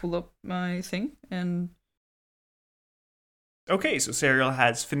 let me pull up my thing and... Okay, so Serial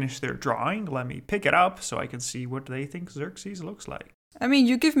has finished their drawing. Let me pick it up so I can see what they think Xerxes looks like. I mean,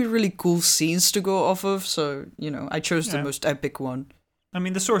 you give me really cool scenes to go off of, so, I chose the most epic one. I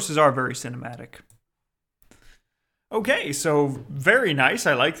mean, the sources are very cinematic. Okay, so very nice.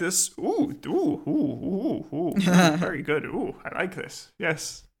 I like this. Ooh. Very good. Ooh, I like this.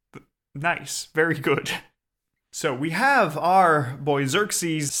 Yes. Nice. Very good. So we have our boy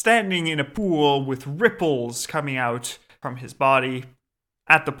Xerxes standing in a pool with ripples coming out from his body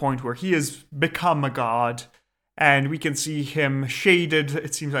at the point where he has become a god. And we can see him shaded.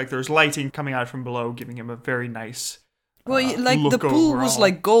 It seems like there's lighting coming out from below, giving him a very nice well, like the pool was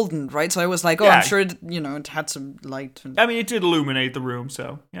like golden, right? So I was like, I'm sure it had some light. I mean, it did illuminate the room,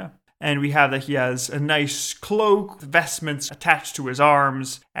 so yeah. And we have that he has a nice cloak, vestments attached to his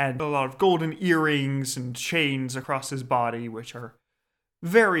arms, and a lot of golden earrings and chains across his body, which are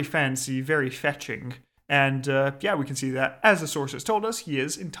very fancy, very fetching. And we can see that, as the sources told us, he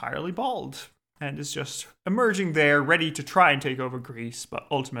is entirely bald and is just emerging there, ready to try and take over Greece, but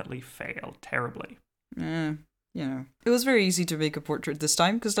ultimately failed terribly. It was very easy to make a portrait this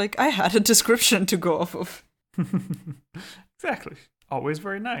time, because, like, I had a description to go off of. Exactly. Always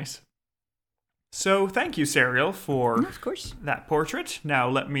very nice. So, thank you, Serial, for of course. that portrait. Now,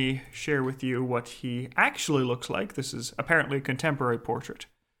 let me share with you what he actually looks like. This is apparently a contemporary portrait.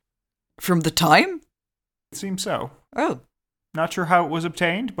 From the time? It seems so. Oh. Not sure how it was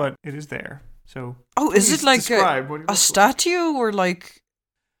obtained, but it is there. So, is it like a statue or like...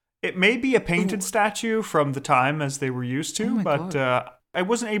 It may be a painted statue from the time as they were used to, but I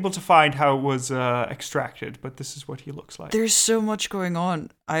wasn't able to find how it was extracted, but this is what he looks like. There's so much going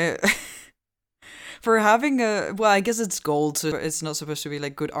on. For having I guess it's gold, so it's not supposed to be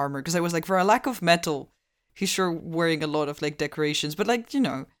like good armor, because I was like, for a lack of metal, he's sure wearing a lot of like decorations, but like,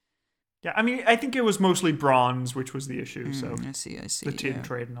 Yeah, I mean, I think it was mostly bronze, which was the issue, so... I see. The tin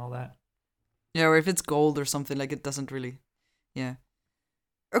trade and all that. Yeah, or if it's gold or something, like, it doesn't really... Yeah.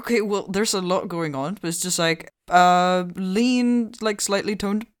 Okay, well, there's a lot going on, but it's just like lean, like slightly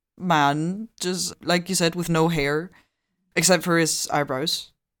toned man, just like you said, with no hair, except for his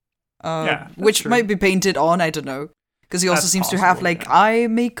eyebrows, which true. might be painted on. I don't know, because he also seems to have like eye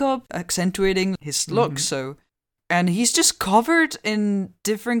makeup accentuating his look. So, and he's just covered in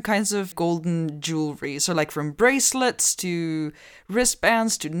different kinds of golden jewelry. So, like from bracelets to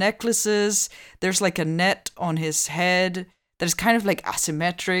wristbands to necklaces. There's like a net on his head that is kind of like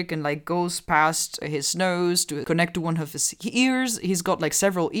asymmetric and like goes past his nose to connect to one of his ears. He's got like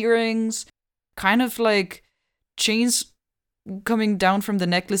several earrings, kind of like chains coming down from the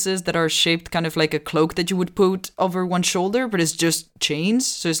necklaces that are shaped kind of like a cloak that you would put over one shoulder, but it's just chains,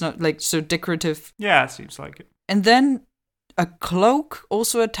 so it's not like so decorative. Yeah, it seems like it. And then a cloak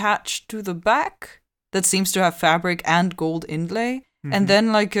also attached to the back that seems to have fabric and gold inlay. And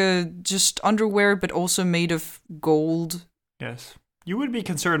then like a just underwear, but also made of gold. Yes. You would be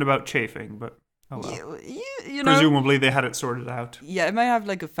concerned about chafing, but oh well. You know, presumably they had it sorted out. Yeah, it might have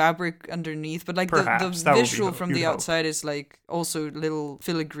like a fabric underneath, but like the visual from the outside is like also little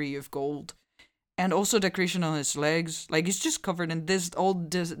filigree of gold. And also decoration on his legs. Like he's just covered in these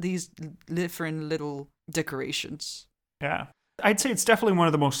different little decorations. Yeah. I'd say it's definitely one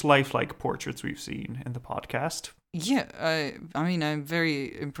of the most lifelike portraits we've seen in the podcast. Yeah, I mean, I'm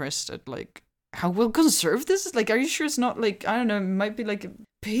very impressed at like how well conserved this is. Like, are you sure it's not like, I don't know, it might be like a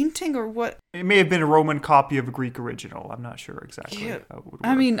painting or what? It may have been a Roman copy of a Greek original. I'm not sure exactly how it would work.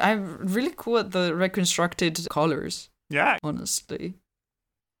 I mean, I'm really cool at the reconstructed colors. Yeah. Honestly.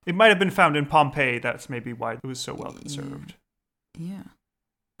 It might have been found in Pompeii. That's maybe why it was so well conserved. Yeah.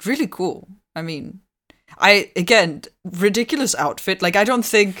 Really cool. I mean, again, ridiculous outfit. Like, I don't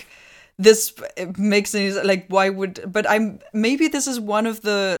think this makes any, like, why would, but maybe this is one of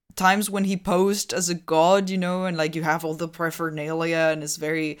the times when he posed as a god, you know, and like you have all the paraphernalia and it's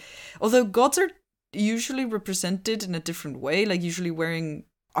very, although gods are usually represented in a different way, like usually wearing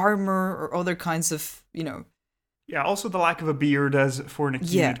armor or other kinds of, Yeah, also the lack of a beard as for an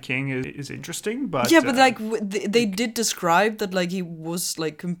Achaemenid king is interesting, but... Yeah, but like, they did describe that, like, he was,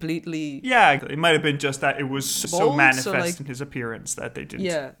 like, completely... Yeah, it might have been just that it was so bald, manifest so, like, in his appearance that they didn't...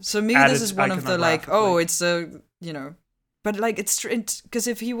 Yeah, so maybe this is one of the, like, oh, iconographically. it's a, But, like, it's strange, because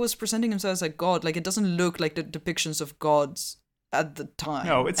if he was presenting himself as a god, like, it doesn't look like the depictions of gods at the time.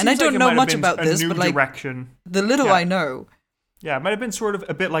 No, it seems and I don't like it know might have much been about a this, new but, like, direction. the little Yeah. I know... Yeah, it might have been sort of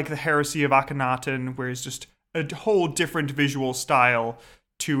a bit like the heresy of Akhenaten, where it's just a whole different visual style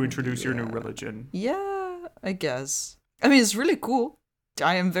to introduce your new religion. Yeah, I guess. I mean, it's really cool.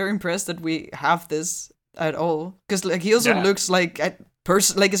 I am very impressed that we have this at all. Because, like, he also looks like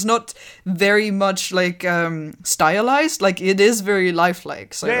like, it's not very much, like, stylized. Like, it is very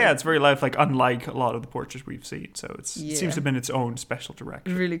lifelike. So, Yeah, it's very lifelike, unlike a lot of the portraits we've seen. So it seems to have been its own special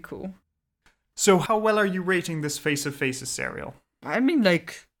direction. Really cool. So how well are you rating this Face of Faces serial? I mean,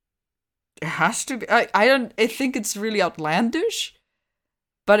 like, it has to be. I think it's really outlandish,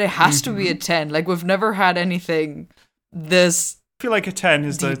 but it has to be a 10. Like, we've never had anything this. I feel like a 10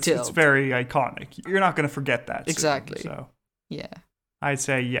 is detailed. It's very iconic. You're not going to forget that. Exactly. Soon, so Yeah. I'd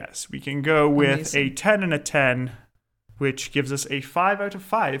say yes. We can go with Amazing. a 10 and a 10, which gives us a 5 out of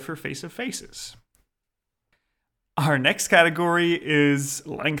 5 for Face of Faces. Our next category is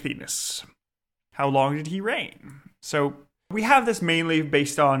lengthiness. How long did he reign? So we have this mainly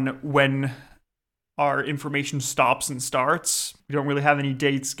based on when our information stops and starts. We don't really have any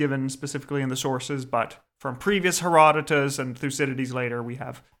dates given specifically in the sources, but from previous Herodotus and Thucydides later, we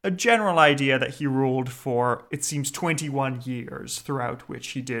have a general idea that he ruled for, it seems, 21 years, throughout which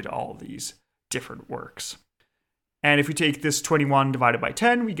he did all these different works. And if we take this 21 divided by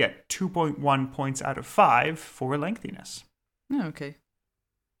 10, we get 2.1 points out of 5 for lengthiness. Oh, okay.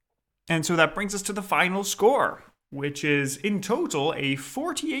 And so that brings us to the final score, which is in total a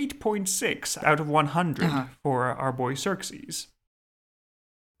 48.6 out of 100 for our boy Xerxes,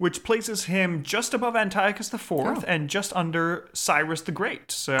 which places him just above Antiochus IV and just under Cyrus the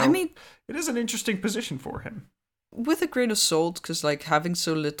Great. So I mean, it is an interesting position for him. with a grain of salt, because, like, having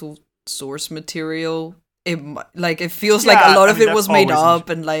so little source material, it feels like a lot of it was made up,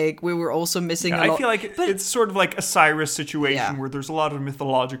 and, like, we were also missing a lot. I feel like it's sort of like a Cyrus situation where there's a lot of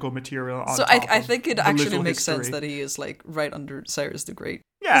mythological material on so top I of think it the actually little makes sense history. that he is, like, right under Cyrus the Great.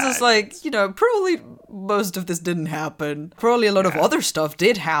 Yeah. Because it's like, probably most of this didn't happen. Probably a lot of other stuff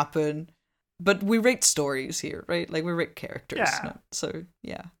did happen. But we rate stories here, right? Like, we rate characters. Yeah. So,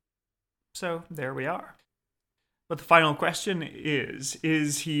 yeah. So there we are. But the final question is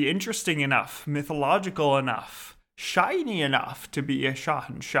he interesting enough, mythological enough, shiny enough to be a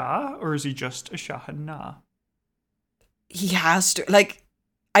Shahanshah, or is he just a Shahanah? He has to. Like,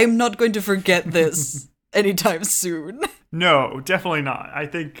 I'm not going to forget this anytime soon. No, definitely not. I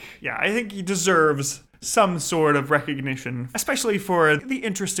think he deserves some sort of recognition, especially for the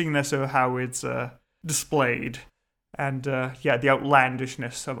interestingness of how it's displayed. And the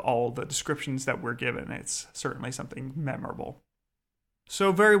outlandishness of all the descriptions that we're given. It's certainly something memorable.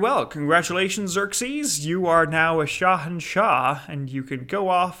 So very well. Congratulations, Xerxes. You are now a Shahanshah, and you can go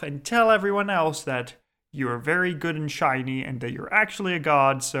off and tell everyone else that you are very good and shiny and that you're actually a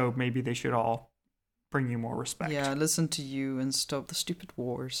god, so maybe they should all bring you more respect. Yeah, listen to you and stop the stupid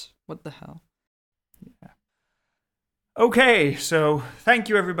wars. What the hell? Yeah. Okay, so thank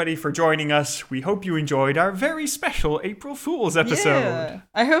you everybody for joining us. We hope you enjoyed our very special April Fool's episode. Yeah.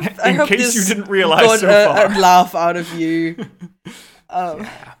 I hope In case this you didn't realize got so far. a laugh out of you.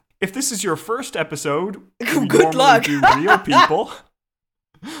 Yeah. If this is your first episode, we Good normally luck. do real people.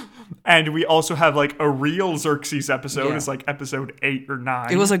 And we also have like a real Xerxes episode. Yeah. It's like episode 8 or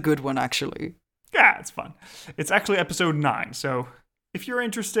 9. It was a good one, actually. Yeah, it's fun. It's actually episode 9, so if you're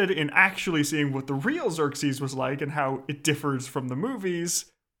interested in actually seeing what the real Xerxes was like and how it differs from the movies,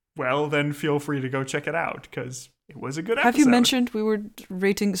 well, then feel free to go check it out, because it was a good episode. Have you mentioned we were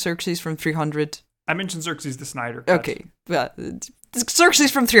rating Xerxes from 300? I mentioned Xerxes the Snyder Cut. Okay, yeah, Xerxes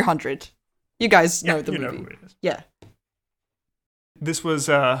from 300. You guys know the you movie. know who it is. Yeah. This was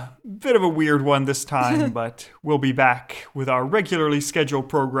a bit of a weird one this time, but we'll be back with our regularly scheduled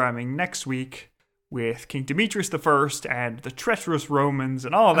programming next week with King Demetrius I and the treacherous Romans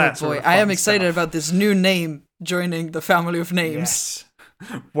and all that sort of fun I am excited stuff. about this new name joining the family of names.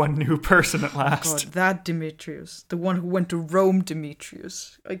 Yes. One new person at last. God, that Demetrius. The one who went to Rome,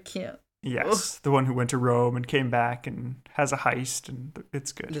 Demetrius. I can't. Yes, the one who went to Rome and came back and has a heist, and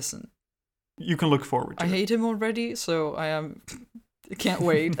it's good. Listen, You can look forward to I it. hate him already, so I can't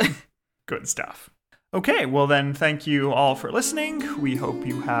wait. Good stuff. Okay, well then, thank you all for listening. We hope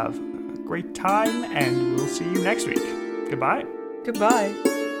you have a great time, and we'll see you next week. Goodbye. Goodbye.